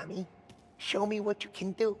 Tommy. Show me what you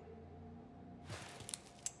can do.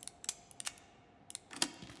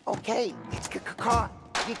 Okay, it's caught.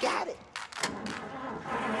 You got it.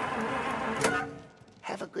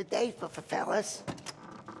 Have a good day, fellas.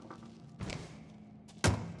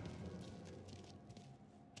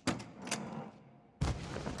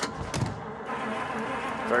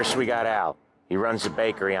 First, we got Al. He runs a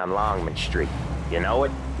bakery on Longman Street. You know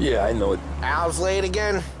it? Yeah, I know it. Al's late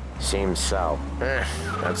again? Seems so.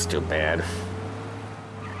 That's too bad.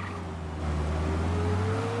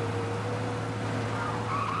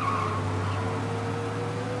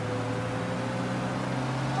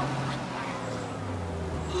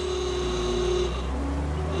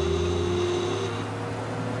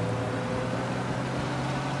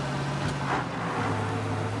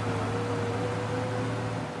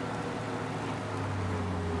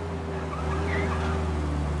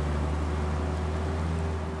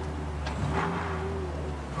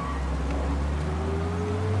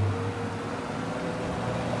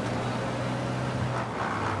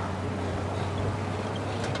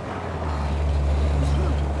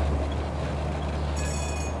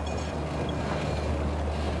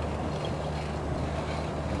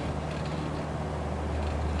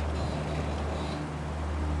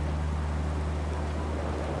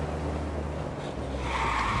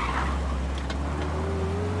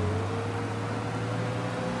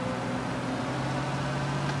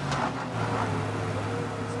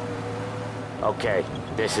 Okay,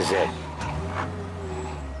 this is it.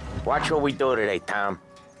 Watch what we do today, Tom.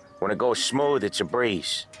 When it goes smooth, it's a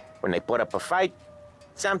breeze. When they put up a fight,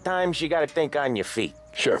 sometimes you gotta think on your feet.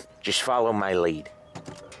 Sure. Just follow my lead.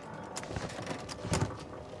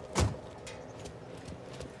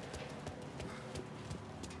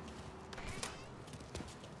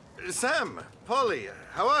 Sam, Polly,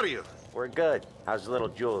 how are you? We're good. How's little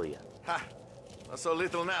Julia? Ha! Not so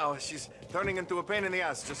little now. She's turning into a pain in the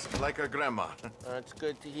ass, just like her grandma. That's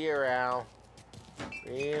good to hear, Al.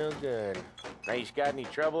 Real good. Now, you got any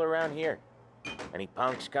trouble around here? Any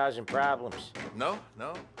punks causing problems? No.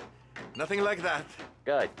 Nothing like that.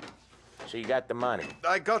 Good. So you got the money?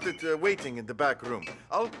 I got it waiting in the back room.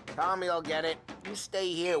 Tommy will get it. You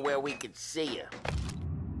stay here where we can see you.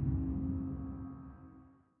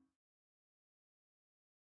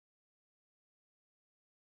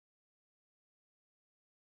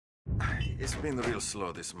 It's been real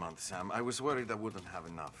slow this month, Sam. I was worried I wouldn't have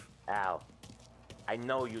enough. Al, I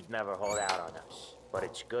know you'd never hold out on us, but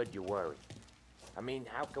it's good you worry. I mean,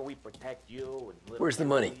 how can we protect you and Where's the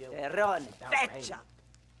money? Errone, feccia!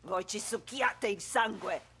 Voi ci succhiate il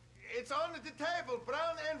sangue! It's on the table,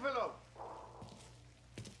 brown envelope.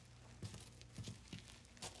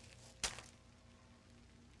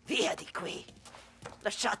 Via di qui!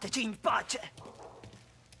 Lasciateci in pace!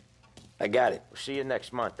 I got it. We'll see you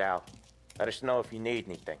next month, Al. Let us know if you need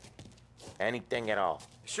anything. Anything at all.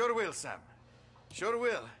 Sure will, Sam. Sure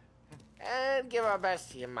will. And give our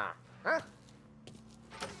best to your mom, huh?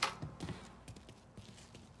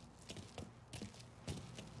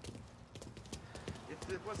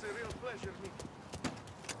 It was a real pleasure meeting.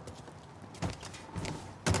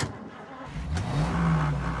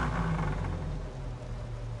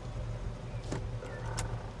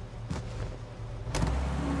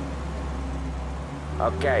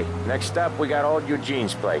 Okay, next up, we got old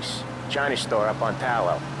Eugene's place. China store up on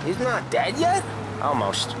Tallow. He's not dead yet?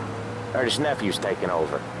 Almost. Heard his nephew's taking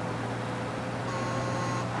over.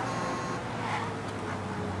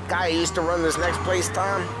 Guy who used to run this next place,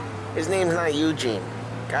 Tom, his name's not Eugene.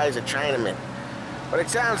 Guy's a Chinaman. But it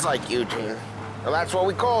sounds like Eugene. Well, that's what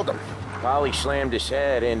we called him. Polly slammed his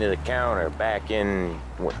head into the counter back in,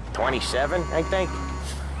 what, 27, I think?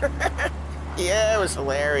 Yeah, it was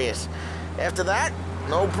hilarious. After that,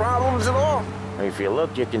 no problems at all. If you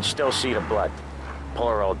look, you can still see the blood.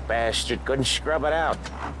 Poor old bastard couldn't scrub it out.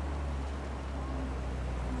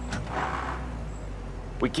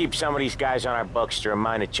 We keep some of these guys on our books to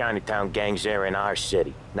remind the Chinatown gangs they're in our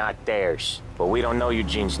city, not theirs. But we don't know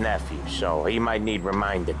Eugene's nephew, so he might need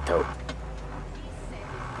reminded too.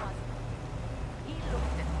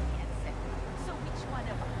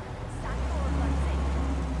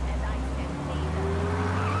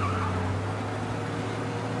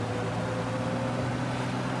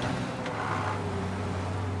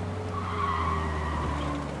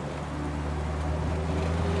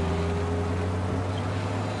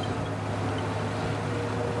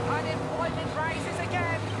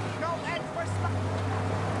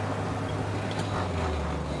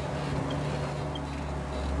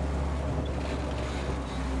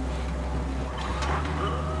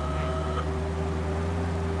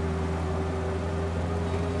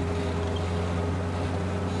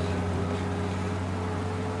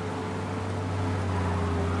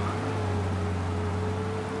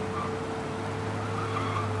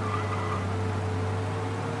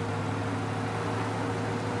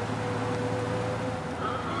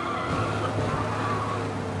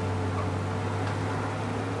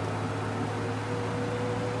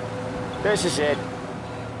 This is it.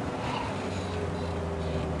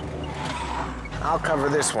 I'll cover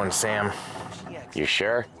this one, Sam. You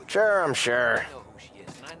sure? Sure, I'm sure. I know who she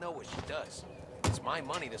is, and I know what she does. It's my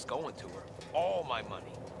money that's going to her. All my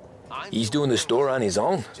money. He's doing the store on his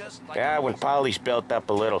own? Yeah, when Polly's built up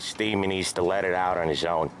a little steam, he needs to let it out on his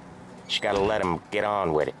own. She gotta let him get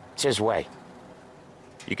on with it. It's his way.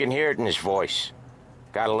 You can hear it in his voice.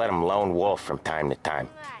 Gotta let him lone wolf from time to time.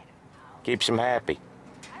 Keeps him happy.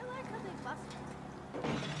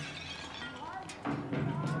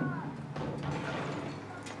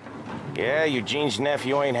 Yeah, Eugene's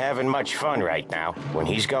nephew ain't having much fun right now. When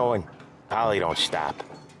he's going, Polly don't stop.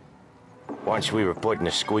 Once we were putting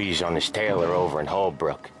a squeeze on this tailor over in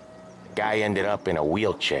Holbrook. The guy ended up in a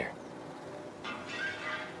wheelchair.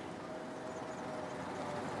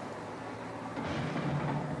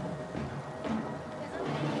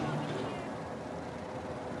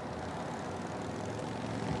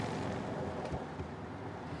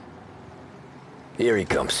 Here he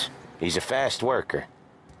comes. He's a fast worker.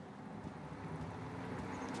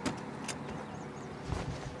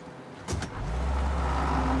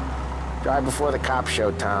 Drive before the cops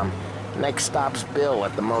show, Tom. Next stop's Bill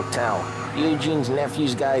at the motel. Eugene's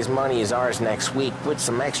nephew's guy's money is ours next week, with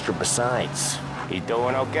some extra besides. He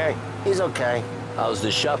doing okay? He's okay. How's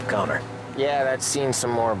the shop counter? Yeah, that's seen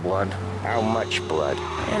some more blood. How much blood?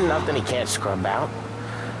 And nothing he can't scrub out.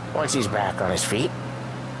 Once he's back on his feet.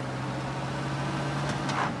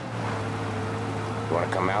 You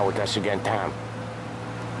wanna come out with us again, Tom?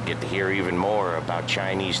 Get to hear even more about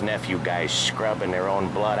Chinese nephew guys scrubbing their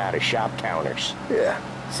own blood out of shop counters. Yeah,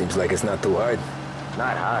 seems like it's not too hard.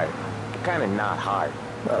 Not hard. Kinda not hard.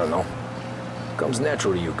 I don't know. Comes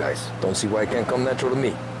natural to you guys. Don't see why it can't come natural to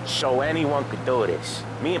me. So anyone could do this.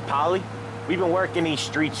 Me and Polly, we've been working these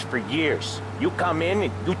streets for years. You come in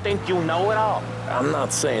and you think you know it all. I'm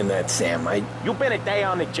not saying that, Sam. You've been a day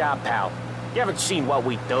on the job, pal. You haven't seen what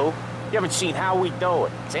we do. You haven't seen how we do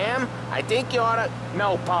it. Sam, I think you oughta...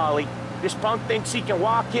 No, Polly. This punk thinks he can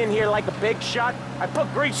walk in here like a big shot. I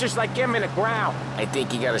put greasers like him in the ground. I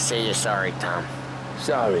think you gotta say you're sorry, Tom.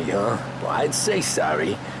 Sorry, huh? Well, I'd say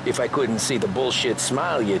sorry if I couldn't see the bullshit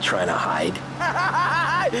smile you're trying to hide.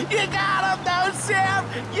 You got him, though, Sam!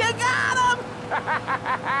 You got him!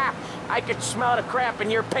 I could smell the crap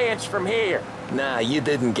in your pants from here. Nah, you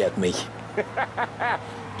didn't get me.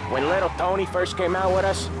 When little Tony first came out with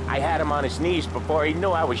us, I had him on his knees before he knew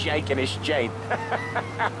I was yanking his chain.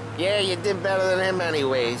 Yeah, you did better than him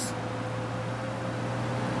anyways.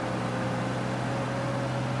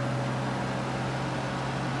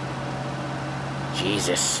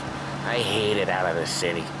 Jesus, I hate it out of the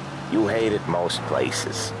city. You hate it most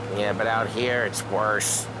places. Yeah, but out here, it's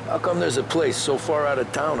worse. How come there's a place so far out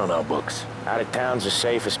of town on our books? Out of town's the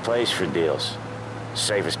safest place for deals.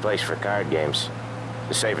 Safest place for card games.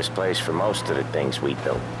 The safest place for most of the things we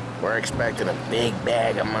do. We're expecting a big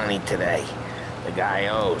bag of money today. The guy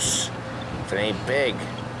owes. If it ain't big,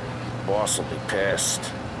 the boss will be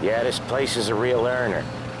pissed. Yeah, this place is a real earner.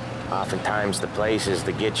 Oftentimes the places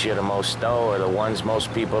that get you the most dough are the ones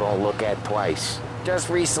most people don't look at twice. Just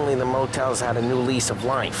recently the motel's had a new lease of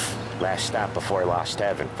life. Last stop before Lost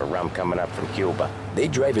Heaven for rum coming up from Cuba. They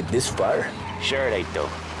drive it this far? Sure they do.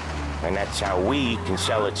 And that's how we can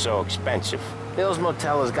sell it so expensive. Bill's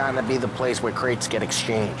Motel has gotten to be the place where crates get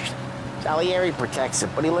exchanged. Salieri protects it,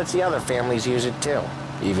 but he lets the other families use it too.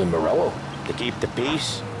 Even Morello? To keep the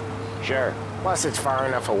peace? Sure. Plus it's far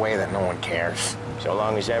enough away that no one cares. So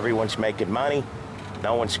long as everyone's making money,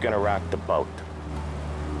 no one's gonna rock the boat.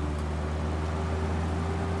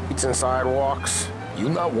 It's and sidewalks. You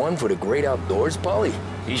not one for the great outdoors, Polly?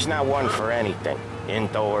 He's not one for anything.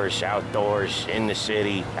 Indoors, outdoors, in the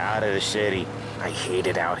city, out of the city. I hate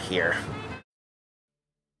it out here.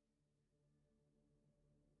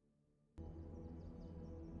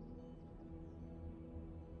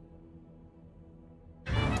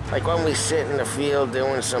 Like when we sit in the field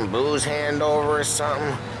doing some booze handover or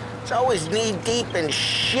something, it's always knee-deep in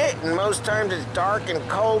shit, and most times it's dark and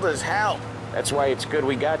cold as hell. That's why it's good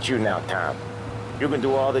we got you now, Tom. You can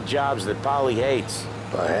do all the jobs that Polly hates.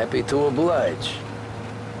 Well, happy to oblige.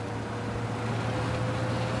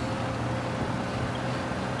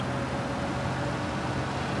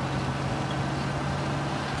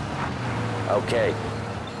 Okay,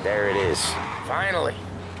 there it is. Finally.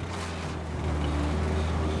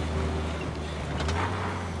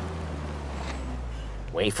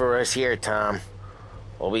 Wait for us here, Tom.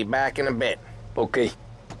 We'll be back in a bit. Okay.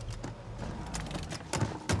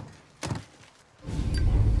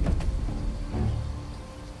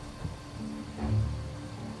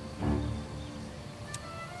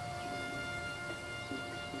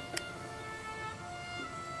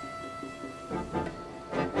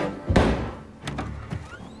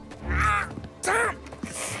 Tom!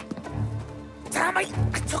 Tom, I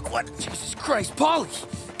took one. Jesus Christ, Paulie!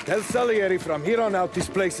 Tell Salieri from here on out this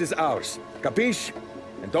place is ours. Capiche?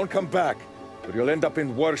 And don't come back, or you'll end up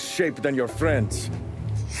in worse shape than your friends.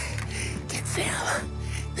 Get Sam.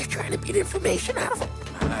 They're trying to beat information out of him.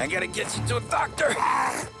 I gotta get you to a doctor.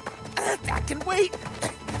 I can wait.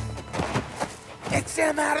 Get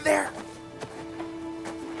Sam out of there.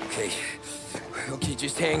 Okay,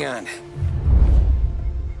 just hang on.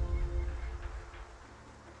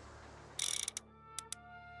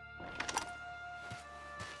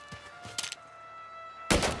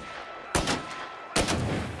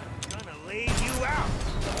 Gonna leave you out.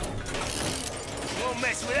 Won't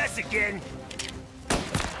mess with us again.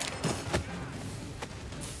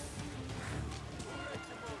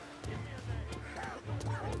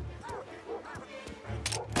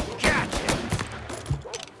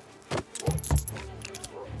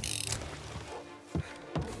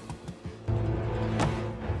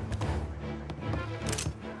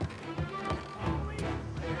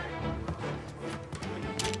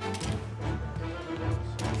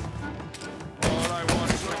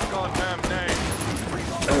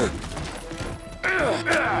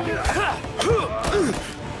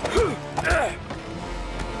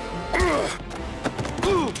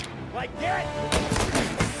 Like that?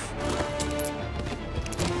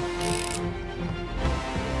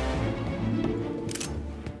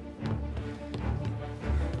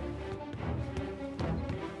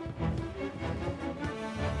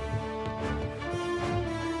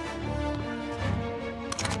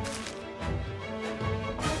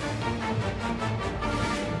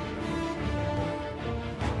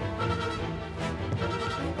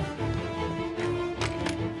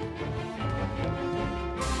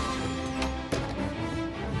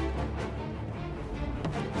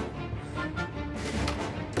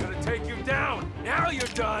 Take you down! Now you're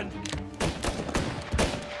done!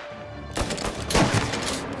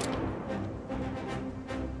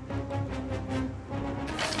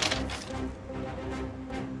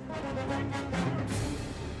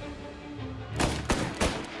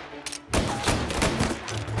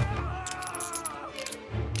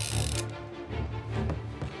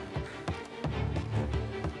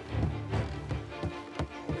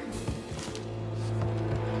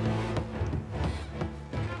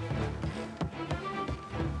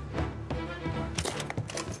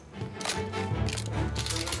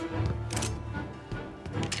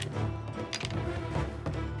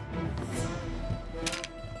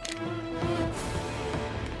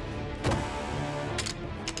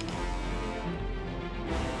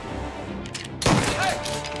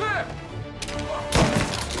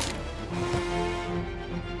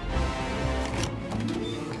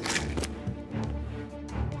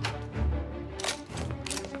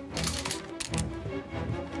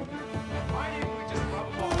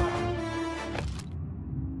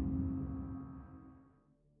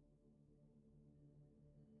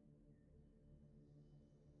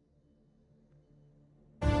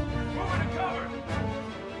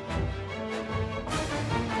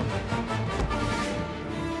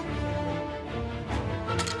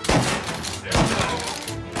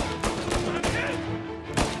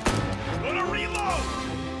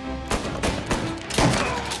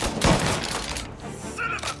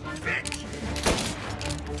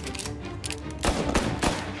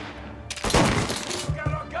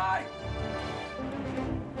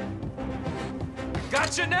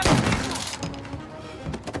 Gotcha now!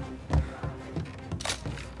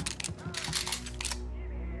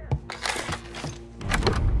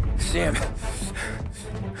 Sam.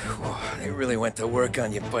 Whoa, they really went to work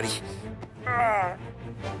on you, buddy.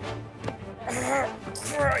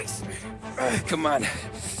 Christ. Come on.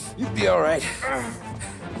 You'll be all right.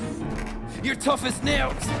 You're tough as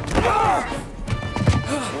nails.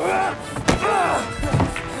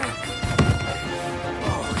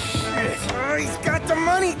 Oh, shit. Oh, he's got the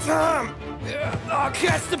money, Tom. Oh,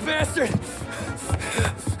 catch the bastard.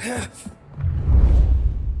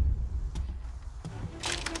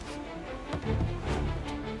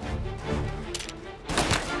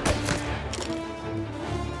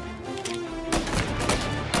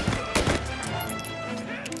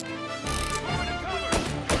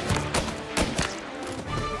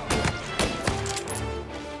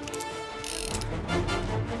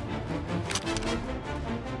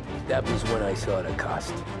 That was when I saw the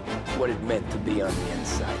cost. What it meant to be on the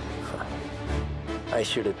inside. I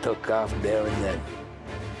should have took off there and then.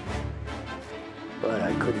 But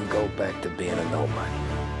I couldn't go back to being a nobody.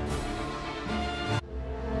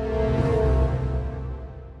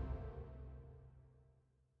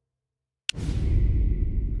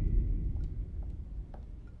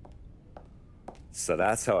 So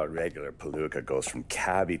that's how a regular palooka goes from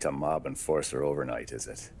cabbie to mob enforcer overnight, is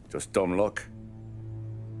it? Just dumb luck?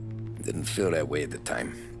 Didn't feel that way at the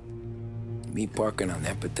time. Me parking on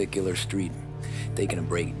that particular street, taking a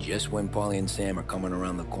break just when Paulie and Sam are coming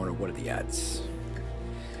around the corner, what are the odds?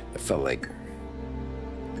 It felt like,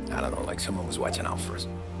 I don't know, like someone was watching out for us.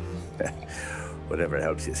 Whatever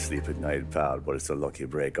helps you sleep at night, pal, but it's a lucky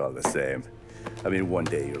break all the same. I mean, one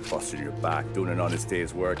day you're busting your back, doing an honest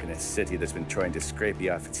day's work in a city that's been trying to scrape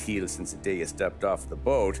you off its heels since the day you stepped off the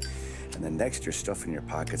boat, and then next you're stuffing your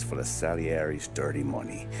pockets full of Salieri's dirty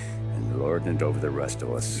money and lording it over the rest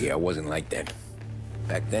of us. Yeah, it wasn't like that.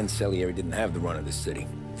 Back then, Salieri didn't have the run of the city.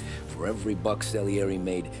 For every buck Salieri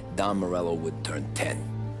made, Don Morello would turn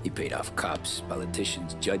 10. He paid off cops,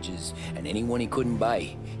 politicians, judges, and anyone he couldn't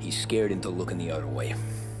buy, he scared into looking the other way.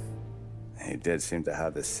 He did seem to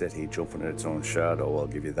have the city jumping in its own shadow, I'll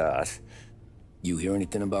give you that. You hear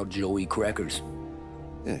anything about Joey Crackers?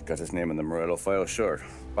 Yeah, got his name in the Morello file, sure.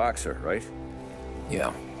 Boxer, right?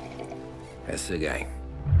 Yeah, that's the guy.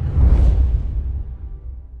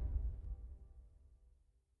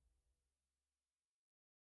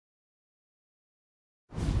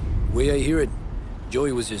 The way I hear it,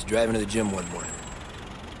 Joey was just driving to the gym one morning.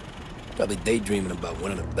 Probably daydreaming about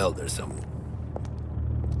winning a belt or something.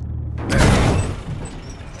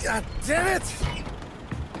 God damn it!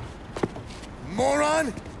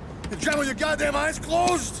 Moron! You're driving with your goddamn eyes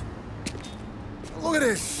closed? Look at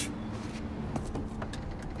this!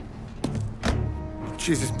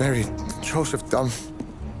 Jesus, Mary, Joseph, Tom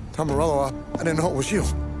Morello, I didn't know it was you.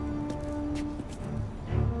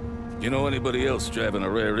 You know anybody else driving a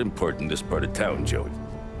rare import in this part of town, Joey?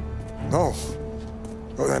 No.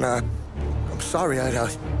 Well, then, I'm sorry, I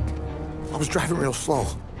was driving real slow.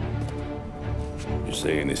 You're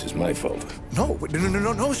saying this is my fault?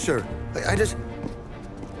 No, sir. I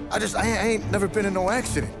ain't never been in no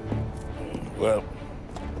accident. Well,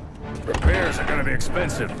 repairs are gonna be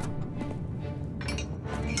expensive.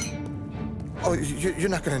 Oh, you're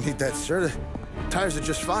not gonna need that, sir. The tires are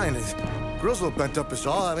just fine. The grill's a little bent up is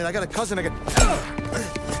all. I mean, I got a cousin I can...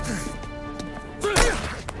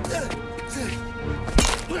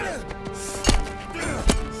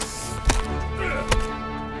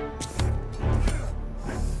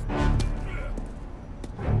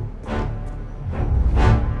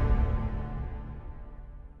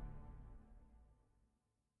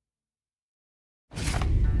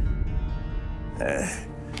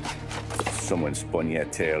 Someone spun you a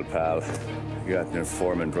tale, pal. You got an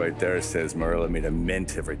informant right there says Morello made a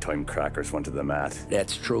mint every time Crackers went to the mat.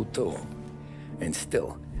 That's true, too. And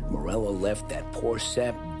still, Morello left that poor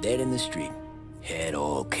sap dead in the street. Head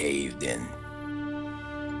all caved in.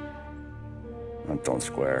 That don't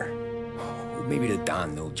square. Well, maybe the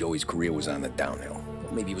Don knew Joey's career was on the downhill.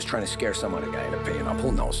 Maybe he was trying to scare some other guy into paying up.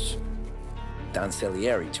 Who knows? Don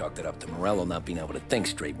Salieri chalked it up to Morello not being able to think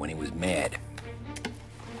straight when he was mad.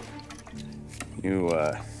 You,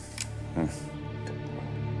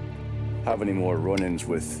 have any more run-ins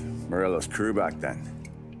with Morello's crew back then?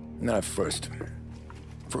 Not at first.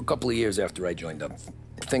 For a couple of years after I joined up,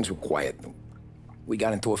 things were quiet. We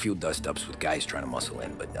got into a few dust-ups with guys trying to muscle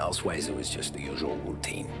in, but elsewise it was just the usual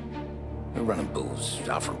routine. We were running booze,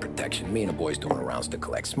 offering protection, me and the boys doing the rounds to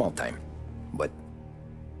collect, small time. But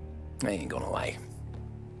I ain't gonna lie.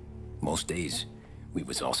 Most days, we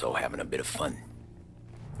was also having a bit of fun.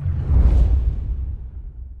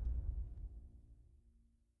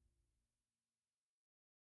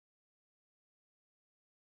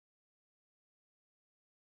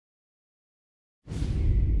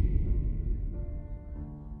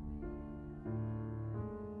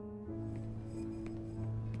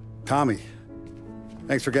 Tommy,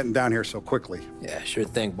 thanks for getting down here so quickly. Yeah, sure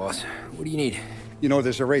thing, boss. What do you need? You know,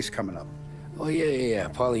 there's a race coming up. Oh, yeah.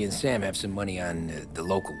 Paulie and Sam have some money on the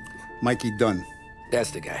local. Mikey Dunn.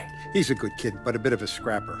 That's the guy. He's a good kid, but a bit of a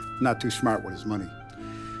scrapper. Not too smart with his money.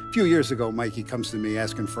 A few years ago, Mikey comes to me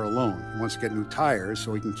asking for a loan. He wants to get new tires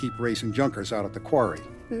so he can keep racing junkers out at the quarry.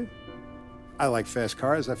 I like fast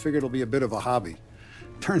cars. I figured it'll be a bit of a hobby.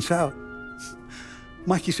 Turns out,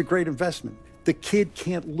 Mikey's a great investment. The kid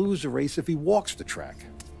can't lose a race if he walks the track.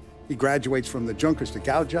 He graduates from the junkers to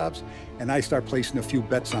gal jobs, and I start placing a few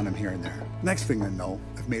bets on him here and there. Next thing I know,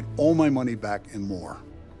 I've made all my money back and more.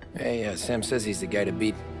 Hey, Sam says he's the guy to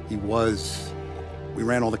beat. He was. We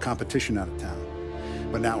ran all the competition out of town.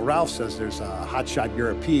 But now Ralph says there's a hotshot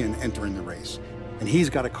European entering the race, and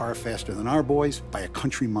he's got a car faster than our boys by a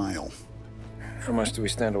country mile. How much do we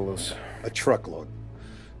stand to lose? A truckload.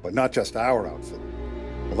 But not just our outfit.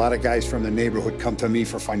 A lot of guys from the neighborhood come to me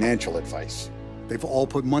for financial advice. They've all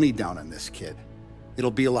put money down on this kid. It'll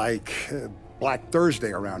be like Black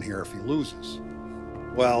Thursday around here if he loses.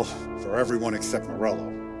 Well, for everyone except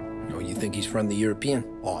Morello. Oh, you think he's from the European?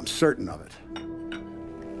 Oh, I'm certain of it.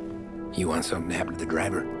 You want something to happen to the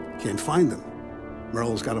driver? Can't find him.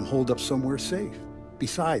 Morello's got him holed up somewhere safe.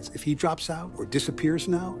 Besides, if he drops out or disappears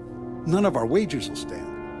now, none of our wagers will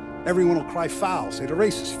stand. Everyone will cry foul, say the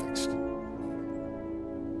race is fixed.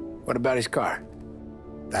 What about his car?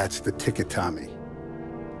 That's the ticket, Tommy.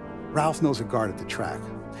 Ralph knows a guard at the track.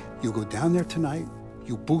 You go down there tonight,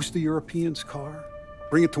 you boost the European's car,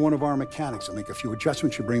 bring it to one of our mechanics, and make a few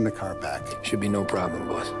adjustments, you bring the car back. Should be no problem,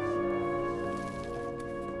 boss.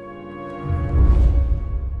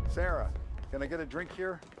 Sarah, can I get a drink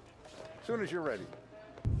here? As soon as you're ready.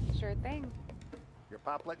 Sure thing. Your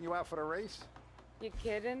pop letting you out for the race? You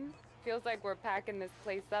kidding? Feels like we're packing this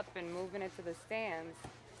place up and moving it to the stands.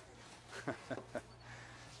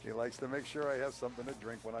 He likes to make sure I have something to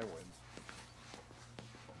drink when I win.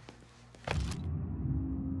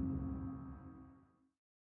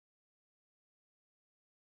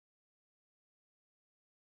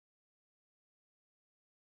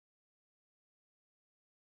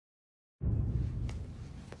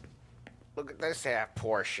 Look at this half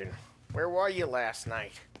portion. Where were you last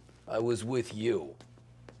night? I was with you.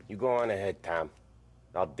 You go on ahead, Tom.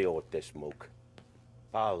 I'll deal with this mook.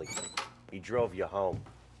 Ollie, he drove you home.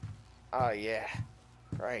 Oh, yeah.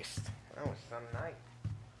 Christ, that was some night.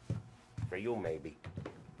 For you, maybe.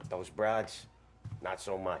 But those broads, not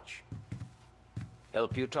so much.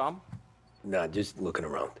 Help you, Tom? Nah, just looking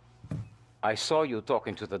around. I saw you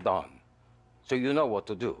talking to the Don, so you know what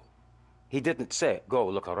to do. He didn't say, go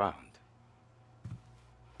look around.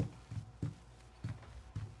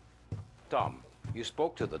 Tom, you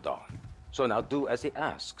spoke to the Don, so now do as he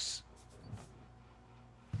asks.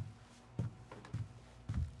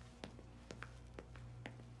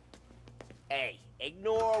 Hey,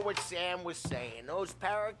 ignore what Sam was saying. Those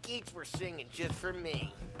parakeets were singing just for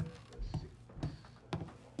me.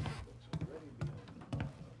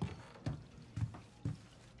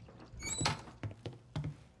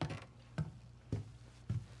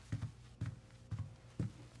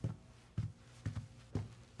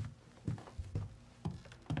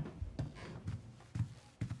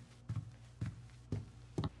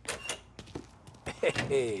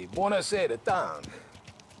 Hey, buonasera, Tom.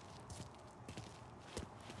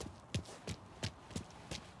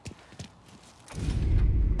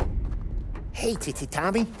 Hey,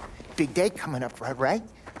 Tommy. Big day coming up, right?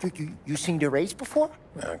 You seen the race before?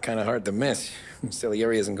 Kind of hard to miss.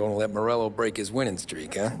 Salieri isn't going to let Morello break his winning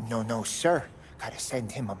streak, huh? No, sir. Gotta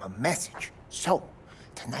send him a message. So,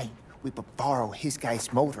 tonight, we borrow his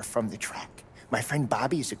guy's motor from the track. My friend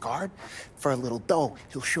Bobby is a guard. For a little dough,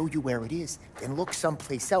 he'll show you where it is, then look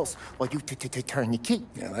someplace else while you turn the key.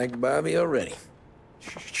 I like Bobby already.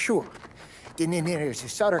 Sure. Then there's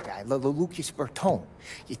this other guy, Lucas Bertone.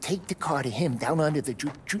 You take the car to him down under the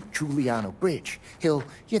Giuliano Bridge. He'll,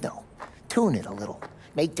 tune it a little.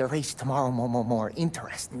 Make the race tomorrow more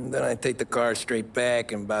interesting. Then I take the car straight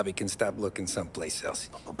back and Bobby can stop looking someplace else.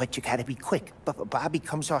 But you gotta be quick. But Bobby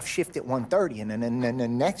comes off shift at 1:30, and then the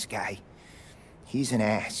next guy, he's an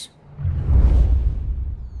ass.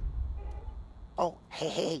 Oh,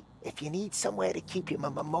 hey, if you need somewhere to keep your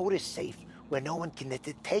motor safe where no one can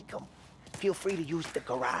take them, feel free to use the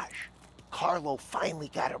garage. Carlo finally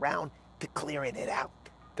got around to clearing it out.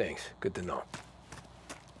 Thanks. Good to know.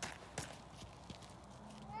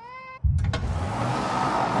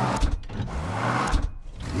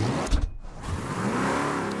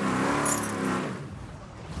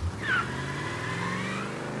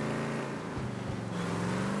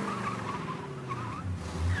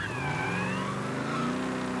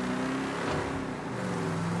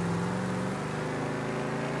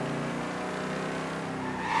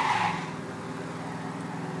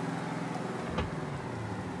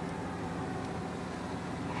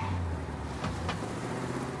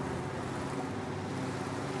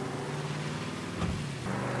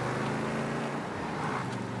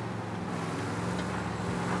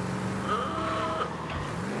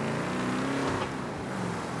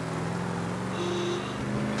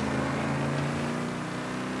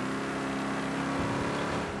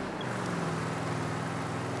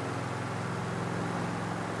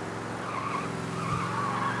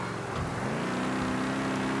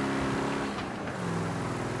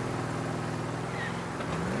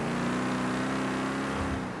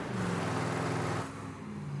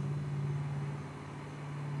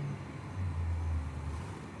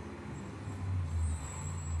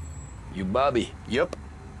 You Bobby? Yep.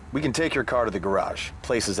 We can take your car to the garage.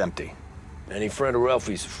 Place is empty. Any friend of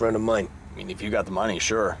Ralphie's, a friend of mine. I mean, if you got the money,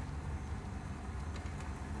 sure.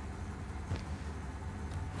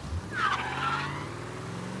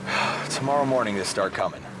 Tomorrow morning they start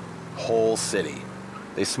coming. Whole city.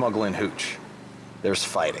 They smuggle in hooch. There's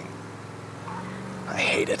fighting. I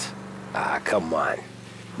hate it. Ah, come on.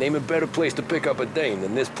 Name a better place to pick up a dame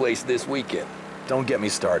than this place this weekend. Don't get me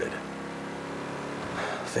started.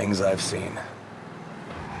 Things I've seen.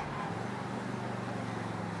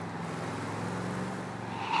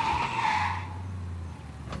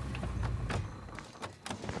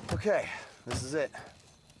 Okay, this is it.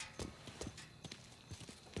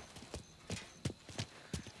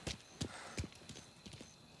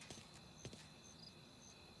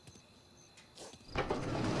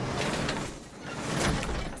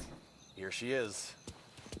 Here she is.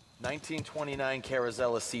 1929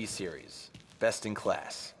 Carazella C-Series. Best in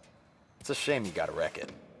class. It's a shame you gotta wreck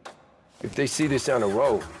it. If they see this on the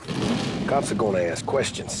road, cops are gonna ask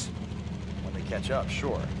questions. When they catch up,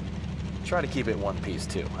 sure. Try to keep it one piece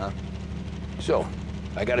too, huh? So,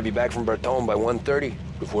 I gotta be back from Bertone by 1:30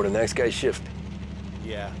 before the next guy's shift.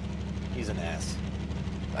 Yeah, he's an ass.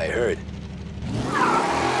 I heard.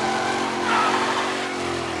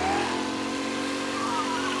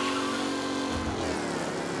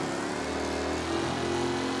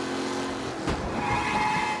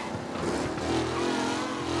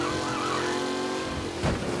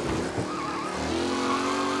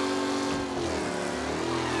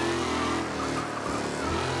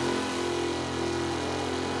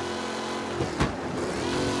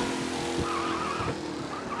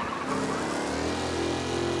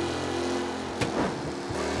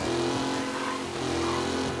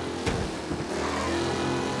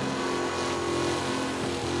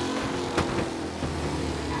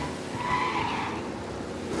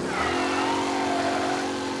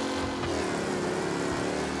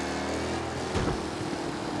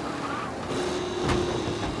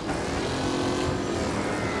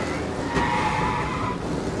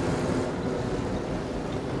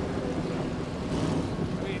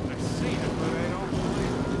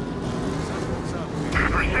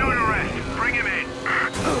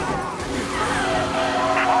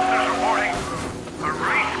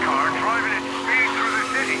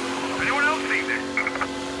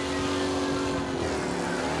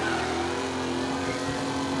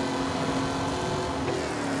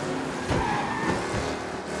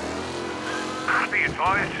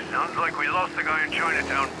 Sounds like we lost the guy in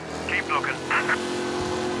Chinatown. Keep looking.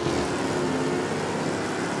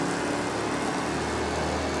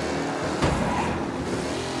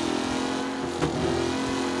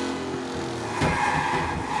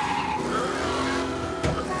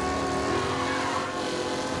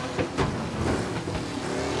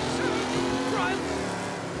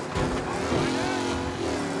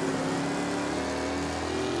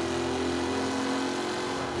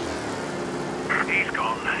 He's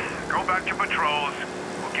gone. Go back to patrols.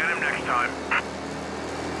 We'll get him next time.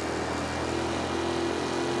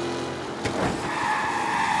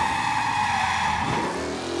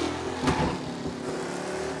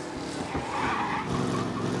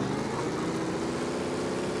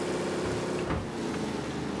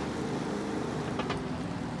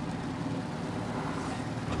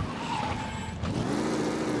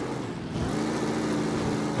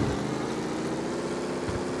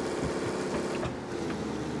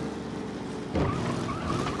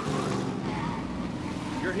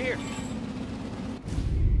 Here.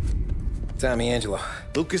 Tommy Angelo.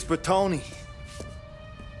 Lucas Bertoni.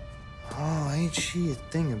 Oh, ain't she a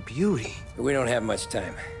thing of beauty? We don't have much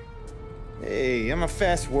time. Hey, I'm a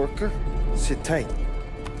fast worker. Sit tight.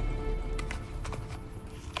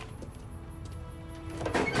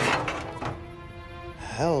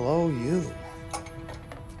 Hello, you.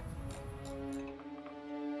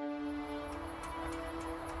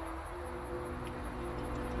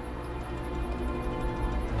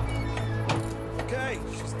 Okay,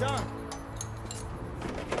 she's done.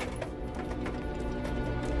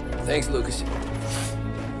 Thanks, Lucas.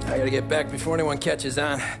 I gotta get back before anyone catches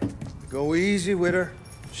on. Go easy with her.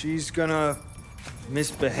 She's gonna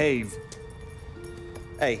misbehave.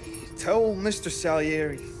 Hey, tell Mr.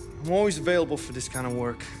 Salieri I'm always available for this kind of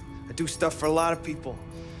work. I do stuff for a lot of people,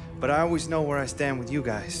 but I always know where I stand with you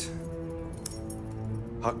guys.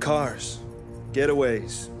 Hot cars,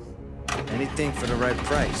 getaways, anything for the right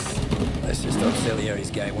price. Let's just hope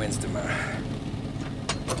Salieri's guy wins tomorrow.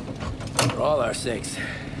 For all our sakes.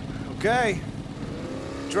 Okay.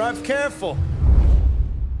 Drive careful.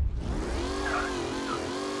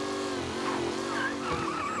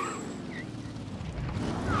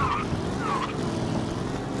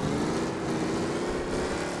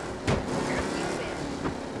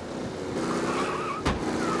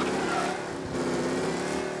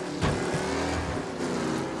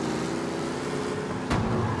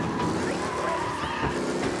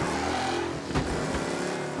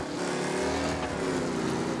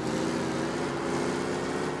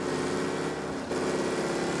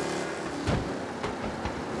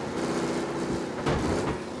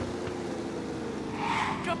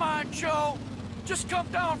 come on, Joe. Just come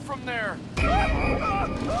down from there.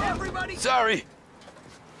 Everybody... Sorry.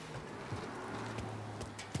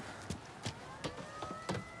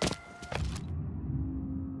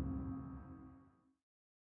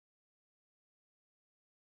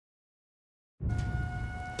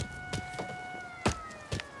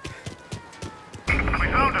 We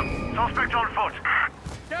found him. Suspect on foot.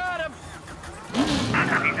 Got him.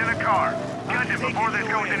 He's in a car. Get him before this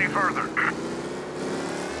goes any further.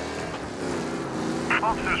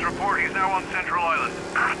 Officers report he's now on Central Island.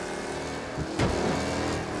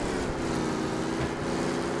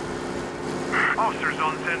 Officers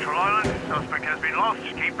on Central Island. Suspect has been lost.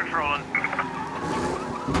 Keep patrolling.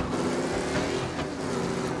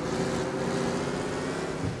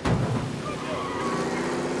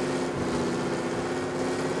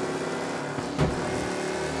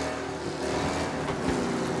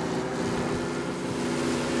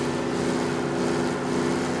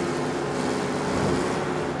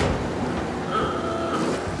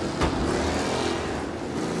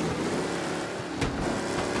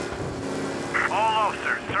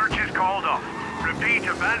 Repeat,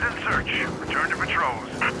 abandoned search. Return to patrols.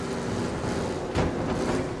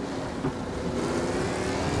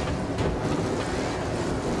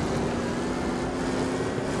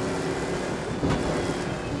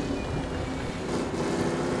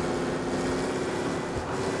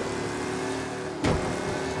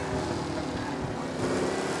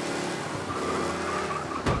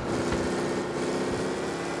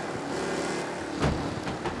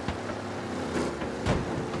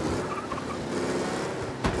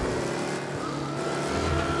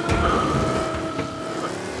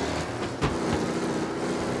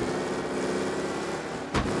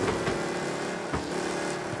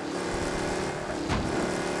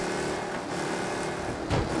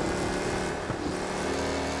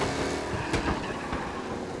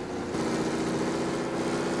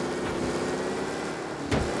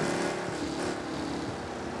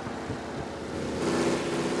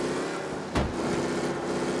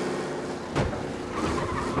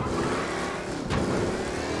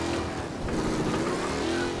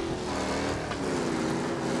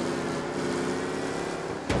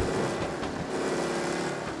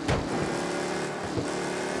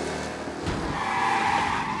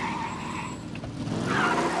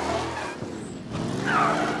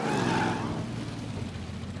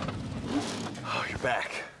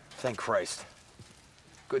 Back. Thank Christ.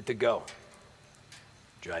 Good to go.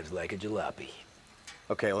 Drives like a jalopy.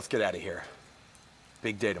 Okay, let's get out of here.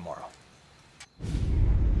 Big day tomorrow.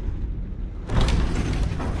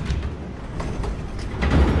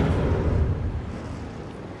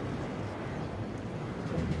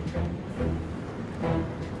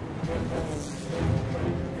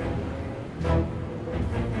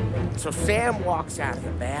 So Sam walks out of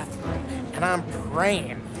the bathroom, and I'm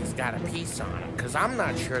praying he's got a piece on him, because I'm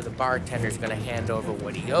not sure the bartender's gonna hand over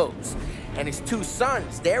what he owes. And his two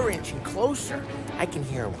sons, they're inching closer. I can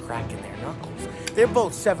hear them cracking their knuckles. They're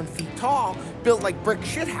both 7 feet tall, built like brick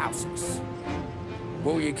shithouses.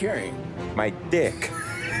 What were you carrying? My dick.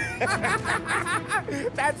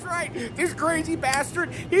 That's right. This crazy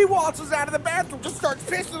bastard, he waltzes out of the bathroom, just starts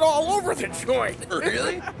pissing all over the joint.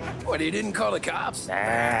 Really? What, he didn't call the cops?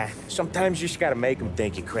 Nah, sometimes you just gotta make them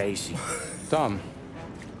think you're crazy. Tom,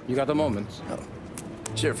 you got a moment? Oh.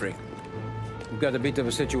 Sure, Frank. We've got a bit of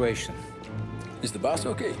a situation. Is the boss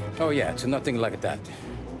okay? Oh, yeah, it's nothing like that.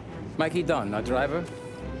 Mikey Dunn, our driver.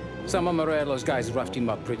 Some of Morello's guys roughed him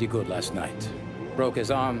up pretty good last night. Broke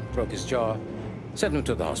his arm, broke his jaw. Sent him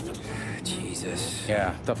to the hospital. Jesus.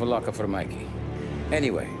 Yeah, tough luck for Mikey.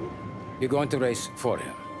 Anyway, you're going to race for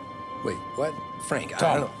him. Wait, what? Frank, Tom,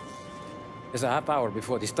 I don't know. There's a half hour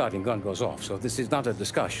before the starting gun goes off, so this is not a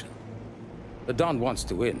discussion. The Don wants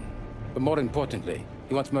to win, but more importantly,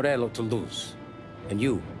 he wants Morello to lose. And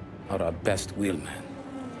you are our best wheelman.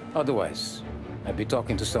 Otherwise, I'd be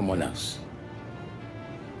talking to someone else.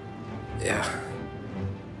 Yeah.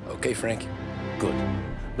 Okay, Frank. Good.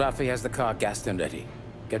 Rafi has the car gassed and ready.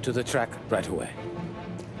 Get to the track right away.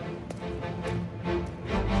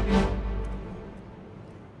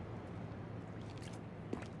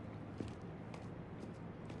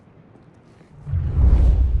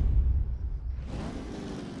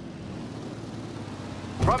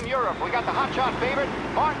 From Europe, we got the hotshot favorite,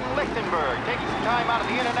 Martin Lichtenberg, taking some time out of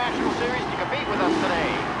the International Series to compete with us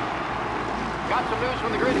today. Got some news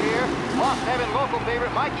from the grid here. Lost Heaven local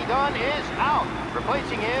favorite Mikey Dunn is out.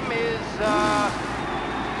 Replacing him is,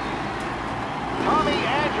 Tommy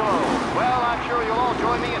Angelo. Well, I'm sure you'll all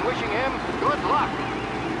join me in wishing him good luck.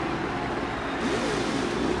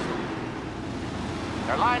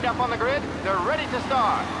 They're lined up on the grid. They're ready to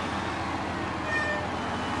start.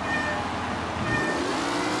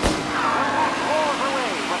 Falls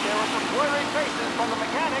away, but there were some blurry faces from the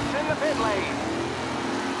mechanics in the pit lane.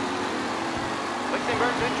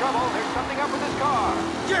 Lichtenberg's in trouble. There's something up with his car.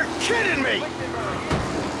 You're kidding me!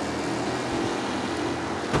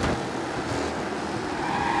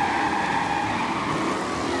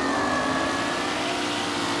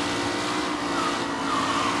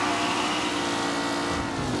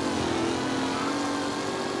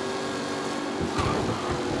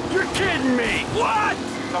 You're kidding me! What?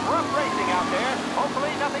 Some rough racing out there.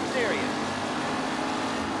 Hopefully nothing serious.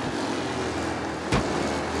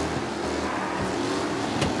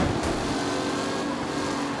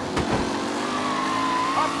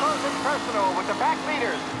 Up close and personal with the back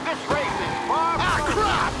leaders. This race is far from...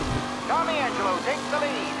 crap! Tommy Angelo takes the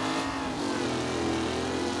lead.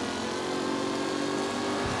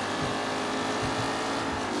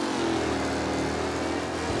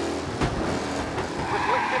 With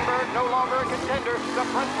Lichtenberg no longer a contender, the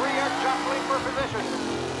front three are jostling for position.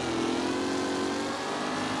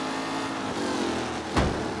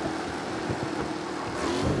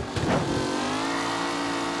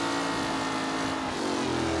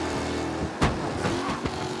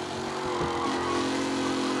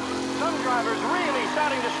 Some drivers really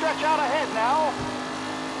starting to stretch out ahead now.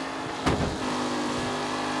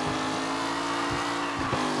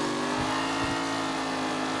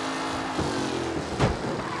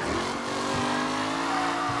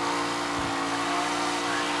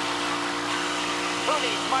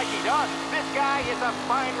 Tony's Mikey Dunn. This guy is a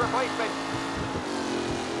fine replacement.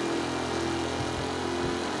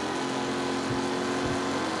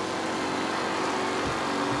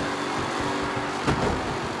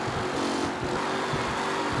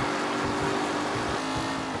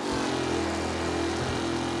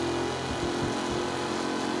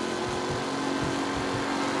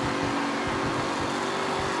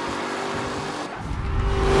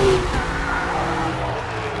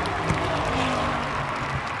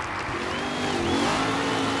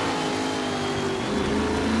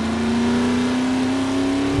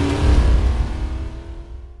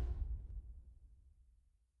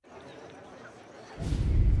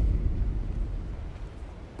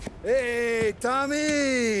 Hey,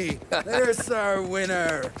 Tommy! There's our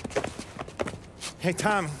winner. Hey,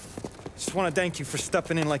 Tommy. Just want to thank you for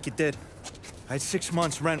stepping in like you did. I had 6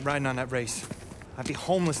 months rent riding on that race. I'd be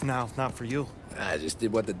homeless now if not for you. I just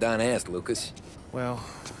did what the Don asked, Lucas. Well,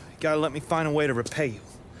 you gotta let me find a way to repay you.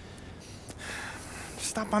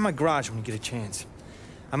 Stop by my garage when you get a chance.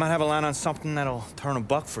 I might have a line on something that'll turn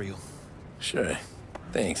 $1 for you. Sure.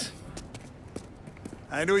 Thanks.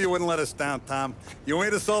 I knew you wouldn't let us down, Tom. You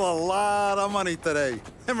made us all a lot of money today.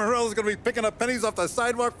 And Morello's gonna be picking up pennies off the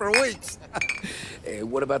sidewalk for weeks. Hey,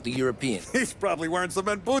 what about the European? He's probably wearing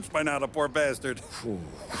cement boots by now, the poor bastard.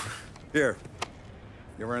 Here.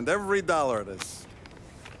 You've earned every dollar of this.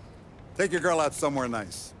 Take your girl out somewhere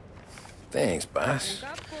nice. Thanance, boss.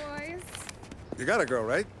 Wake up, boys. You got a girl,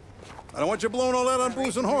 right? I don't want you blowing all that on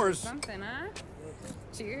booze and whores. Something, huh?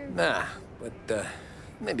 Cheers. Nah, but,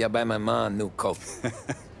 maybe I'll buy my mom a new coat.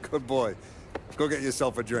 Good boy. Go get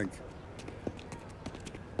yourself a drink.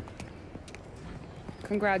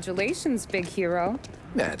 Congratulations, big hero.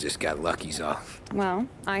 Nah, just got lucky's all. Well,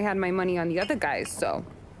 I had my money on the other guys, so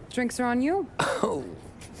drinks are on you. Oh.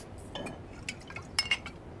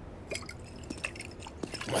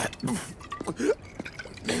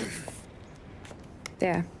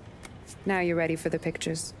 There. Now you're ready for the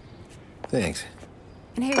pictures. Thanks.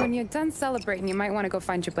 And hey, when you're done celebrating, you might want to go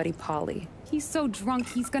find your buddy Paulie. He's so drunk,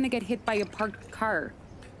 he's gonna get hit by a parked car.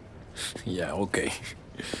 Yeah, okay.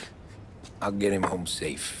 I'll get him home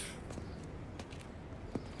safe.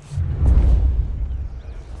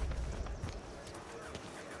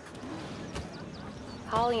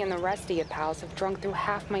 Holly and the rest of your pals have drunk through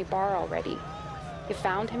half my bar already. You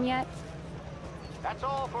found him yet? That's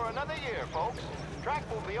all for another year, folks. Track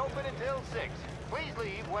will be open until 6. Please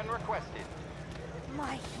leave when requested.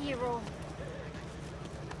 My hero.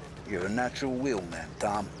 You're a natural wheelman,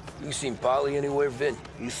 Tom. You seen Polly anywhere, Vin?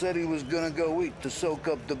 He said he was gonna go eat to soak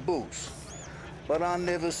up the booze. But I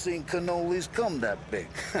never seen cannolis come that big.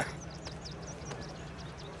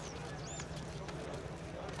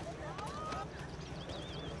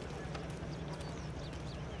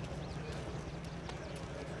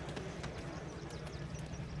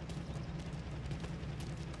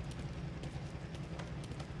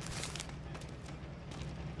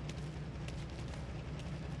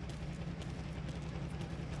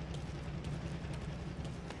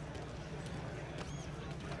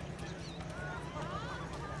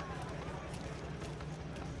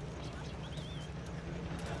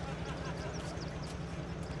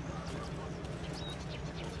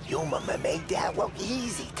 You made that look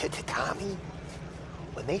easy to Tommy.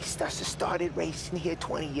 When they started racing here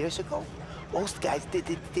 20 years ago, most guys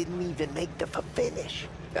didn't even make the finish.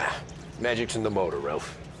 Ah, magic's in the motor,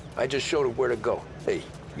 Ralph. I just showed him where to go. Hey,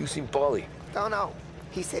 you seen Paulie? No.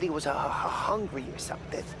 He said he was hungry or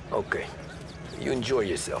something. Okay. You enjoy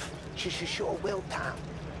yourself. Sure will, Tom.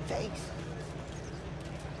 Thanks.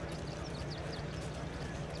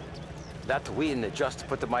 That win just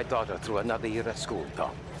put my daughter through another year at school,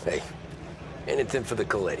 Tom. Hey, anything for the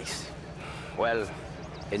Colettis. Well,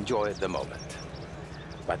 enjoy the moment.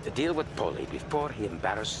 But to deal with Paulie before he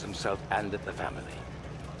embarrasses himself and the family.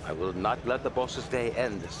 I will not let the boss's day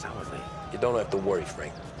end sourly. You don't have to worry,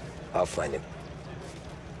 Frank. I'll find him.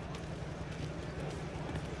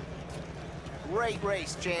 Great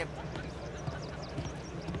race, champ.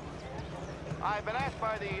 I've been asked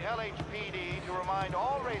by the LHPD to remind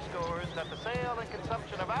all racegoers that the sale and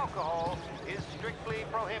consumption of alcohol is strictly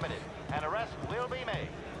prohibited. An arrest will be made.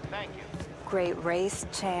 Thank you. Great race,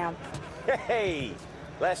 champ. Hey,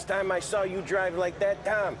 last time I saw you drive like that,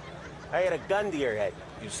 Tom, I had a gun to your head.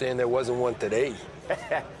 You saying there wasn't one today?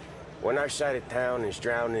 When our side of town is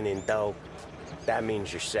drowning in dope, that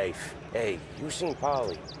means you're safe. Hey, you seen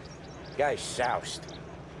Paulie? Guy's soused.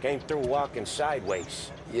 Came through walking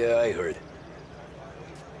sideways. Yeah, I heard.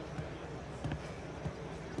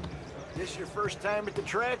 This your first time at the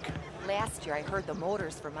track? Last year I heard the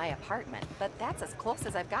motors for my apartment, but that's as close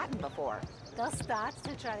as I've gotten before. They'll start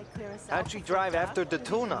to try to clear us out. How'd you drive after the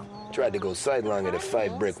tuna? Tried to go sidelong at the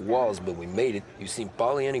 5 brick walls, but we made it. You seen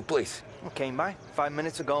Paulie any place? Came by 5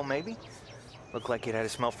 minutes ago, maybe. Looked like it had a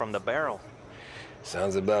smell from the barrel.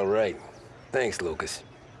 Sounds about right. Thanks, Lucas.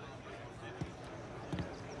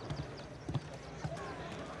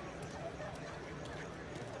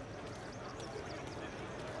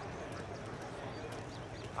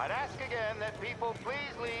 I'd ask again that people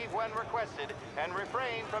please leave when requested and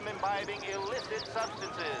refrain from imbibing illicit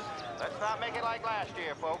substances. Let's not make it like last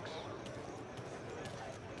year, folks.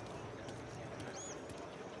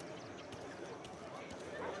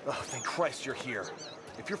 Oh, thank Christ you're here.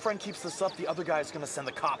 If your friend keeps this up, the other guy's gonna send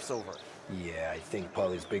the cops over. Yeah, I think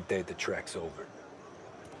Paulie's big day at the track's over.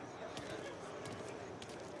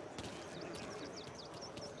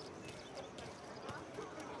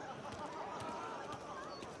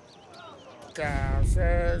 Cow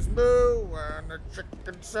says moo and the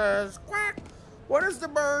chicken says quack. What does the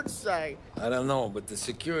bird say? I don't know, but the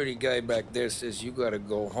security guy back there says you gotta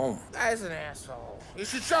go home. Guy's an asshole. You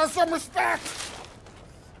should show some respect.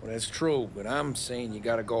 Well, that's true, but I'm saying you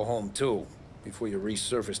gotta go home too, before you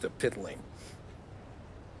resurface the pit lane.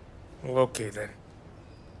 Well, okay then.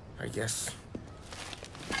 I guess.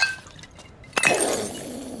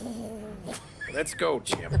 Let's go,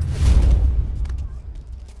 champ.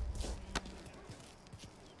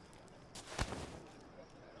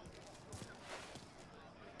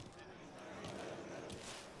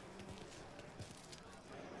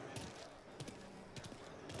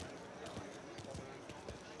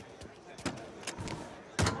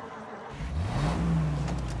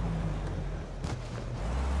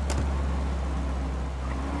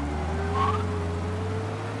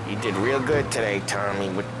 You did real good today, Tommy,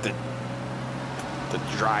 with the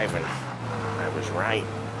driving. I was right.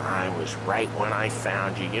 I was right when I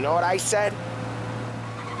found you. You know what I said?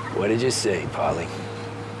 What did you say, Paulie?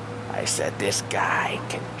 I said, this guy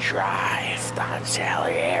can drive, Don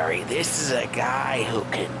Salieri. This is a guy who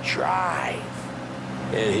can drive.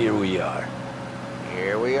 And here we are.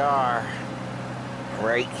 Here we are.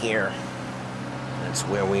 Right here. That's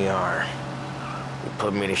where we are. You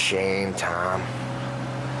put me to shame, Tom.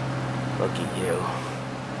 Look at you.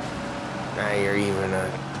 Now you're even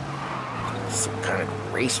some kind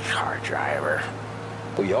of race car driver.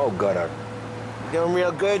 We all got our... You're doing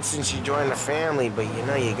real good since you joined the family, but you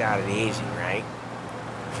know you got it easy, right?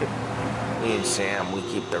 Me and Sam, we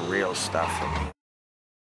keep the real stuff from you.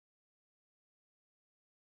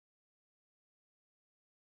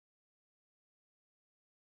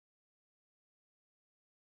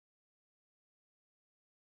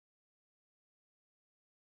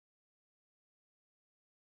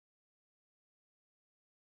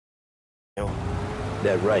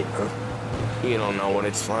 That right, huh? You don't know what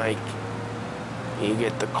it's like. You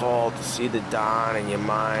get the call to see the Don and your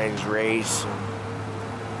mind's racing.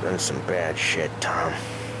 Done some bad shit, Tom.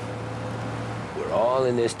 We're all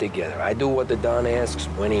in this together. I do what the Don asks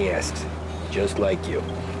when he asks. Just like you.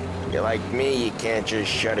 You're like me, you can't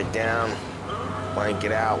just shut it down. Blank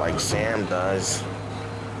it out like Sam does.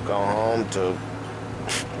 Go home to...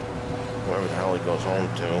 wherever the hell he goes home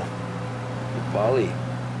to. Paulie,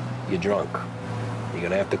 you're drunk. You're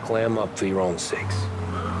gonna have to clam up for your own sakes.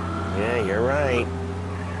 Yeah, you're right.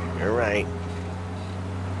 You're right.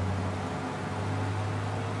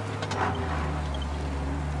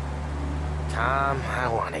 Tom, I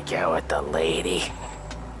want to get with the lady.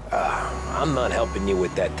 I'm not helping you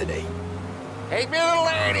with that today. Take me to the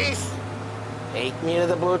ladies! Take me to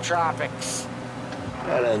the Blue Tropics.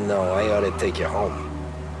 I don't know. I ought to take you home.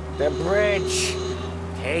 The bridge.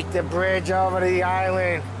 Take the bridge over to the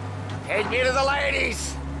island. Take me to the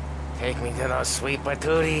ladies. Take me to those sweet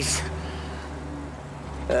patooties.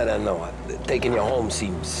 I don't know. Taking you home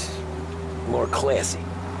seems more classy.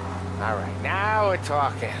 All right, now we're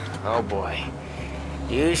talking. Oh boy.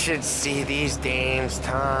 You should see these dames,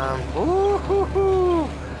 Tom. Ooh-hoo-hoo.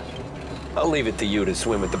 I'll leave it to you to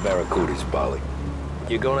swim with the Barracudas, Polly.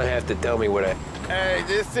 You're gonna have to tell me where to... Hey,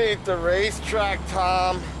 this ain't the racetrack,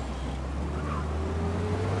 Tom.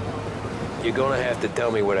 You're gonna have to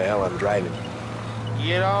tell me where the hell I'm driving.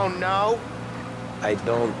 You don't know? I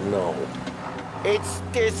don't know.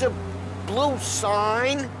 There's a blue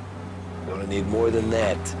sign. Gonna need more than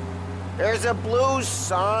that. There's a blue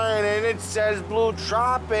sign and it says Blue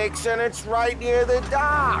Tropics and it's right near the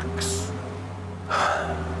docks.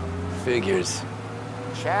 Figures.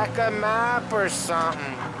 Check a map or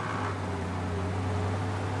something.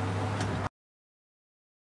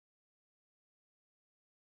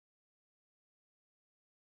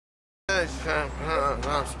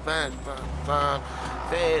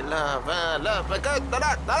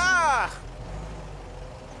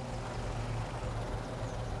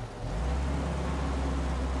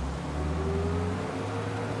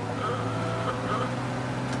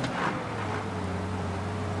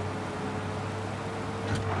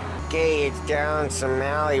 Okay, it's down some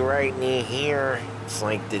alley right near here. It's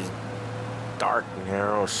like this dark,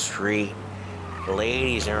 narrow street. The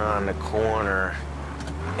ladies are on the corner.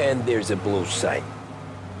 And there's a blue sign.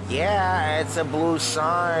 Yeah, it's a blue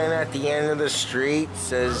sign at the end of the street.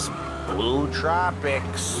 Says Blue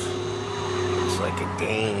Tropics. It's like a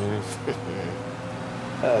game.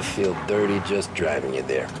 I feel dirty just driving you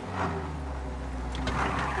there.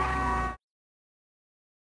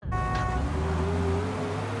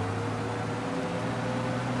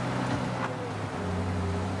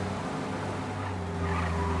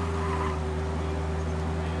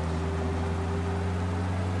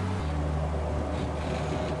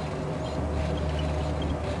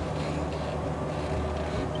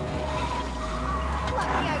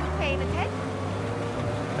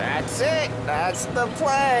 That's it. That's the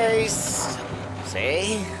place.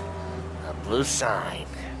 See? A blue sign.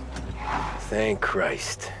 Thank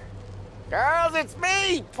Christ. Girls, it's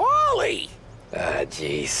me, Paulie. Ah,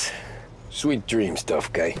 jeez. Sweet dreams,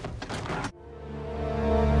 tough guy.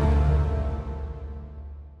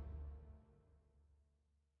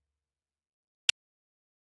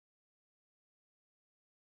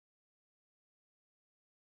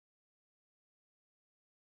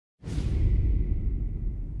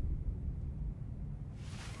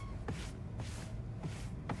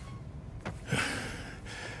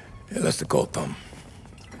 Yeah, that's the call, Tom.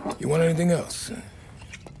 You want anything else?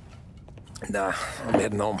 Nah, I'm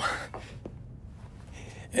heading home.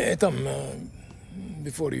 Hey, Tom,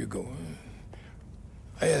 before you go,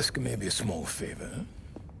 I ask maybe a small favor. Huh?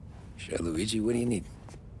 Sure, Luigi, what do you need?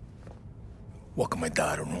 Walk my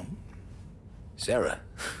daughter home. Sarah?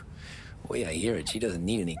 The way I hear it, she doesn't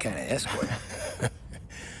need any kind of escort.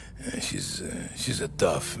 She's a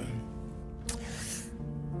tough.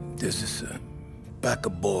 There's this pack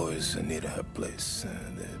of boys near her place.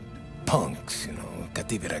 They're punks, you know,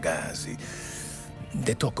 cattivi ragazzi.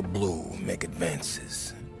 They talk blue, make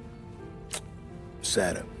advances.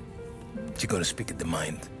 Sarah, she's gonna speak at the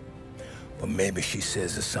mind. But maybe she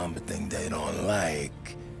says something they don't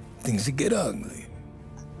like. Things get ugly.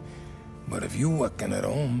 But if you walking at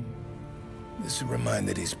home, this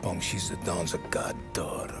reminder these punks she's the Don's a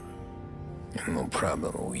goddaughter. No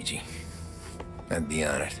problem, Luigi. I'd be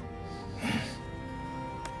honored.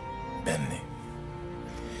 Benny.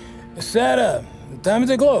 Sarah, the time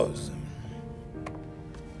to close.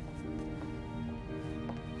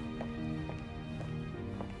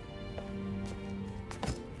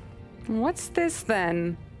 What's this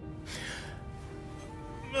then?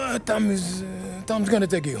 Tom's gonna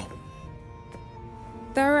take you.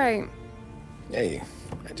 All right. Hey,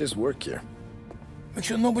 I just work here. Make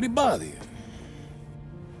sure nobody bother you.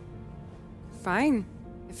 Fine.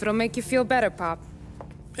 If it'll make you feel better, Pop.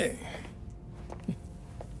 Hey.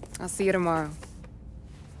 I'll see you tomorrow.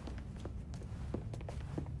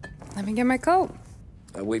 Let me get my coat.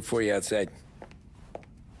 I'll wait for you outside.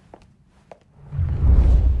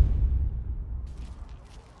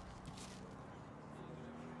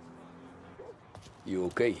 You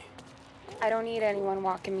okay? I don't need anyone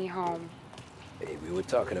walking me home. Hey, we were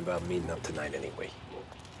talking about meeting up tonight anyway.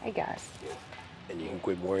 I guess. And you can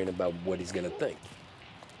quit worrying about what he's gonna think.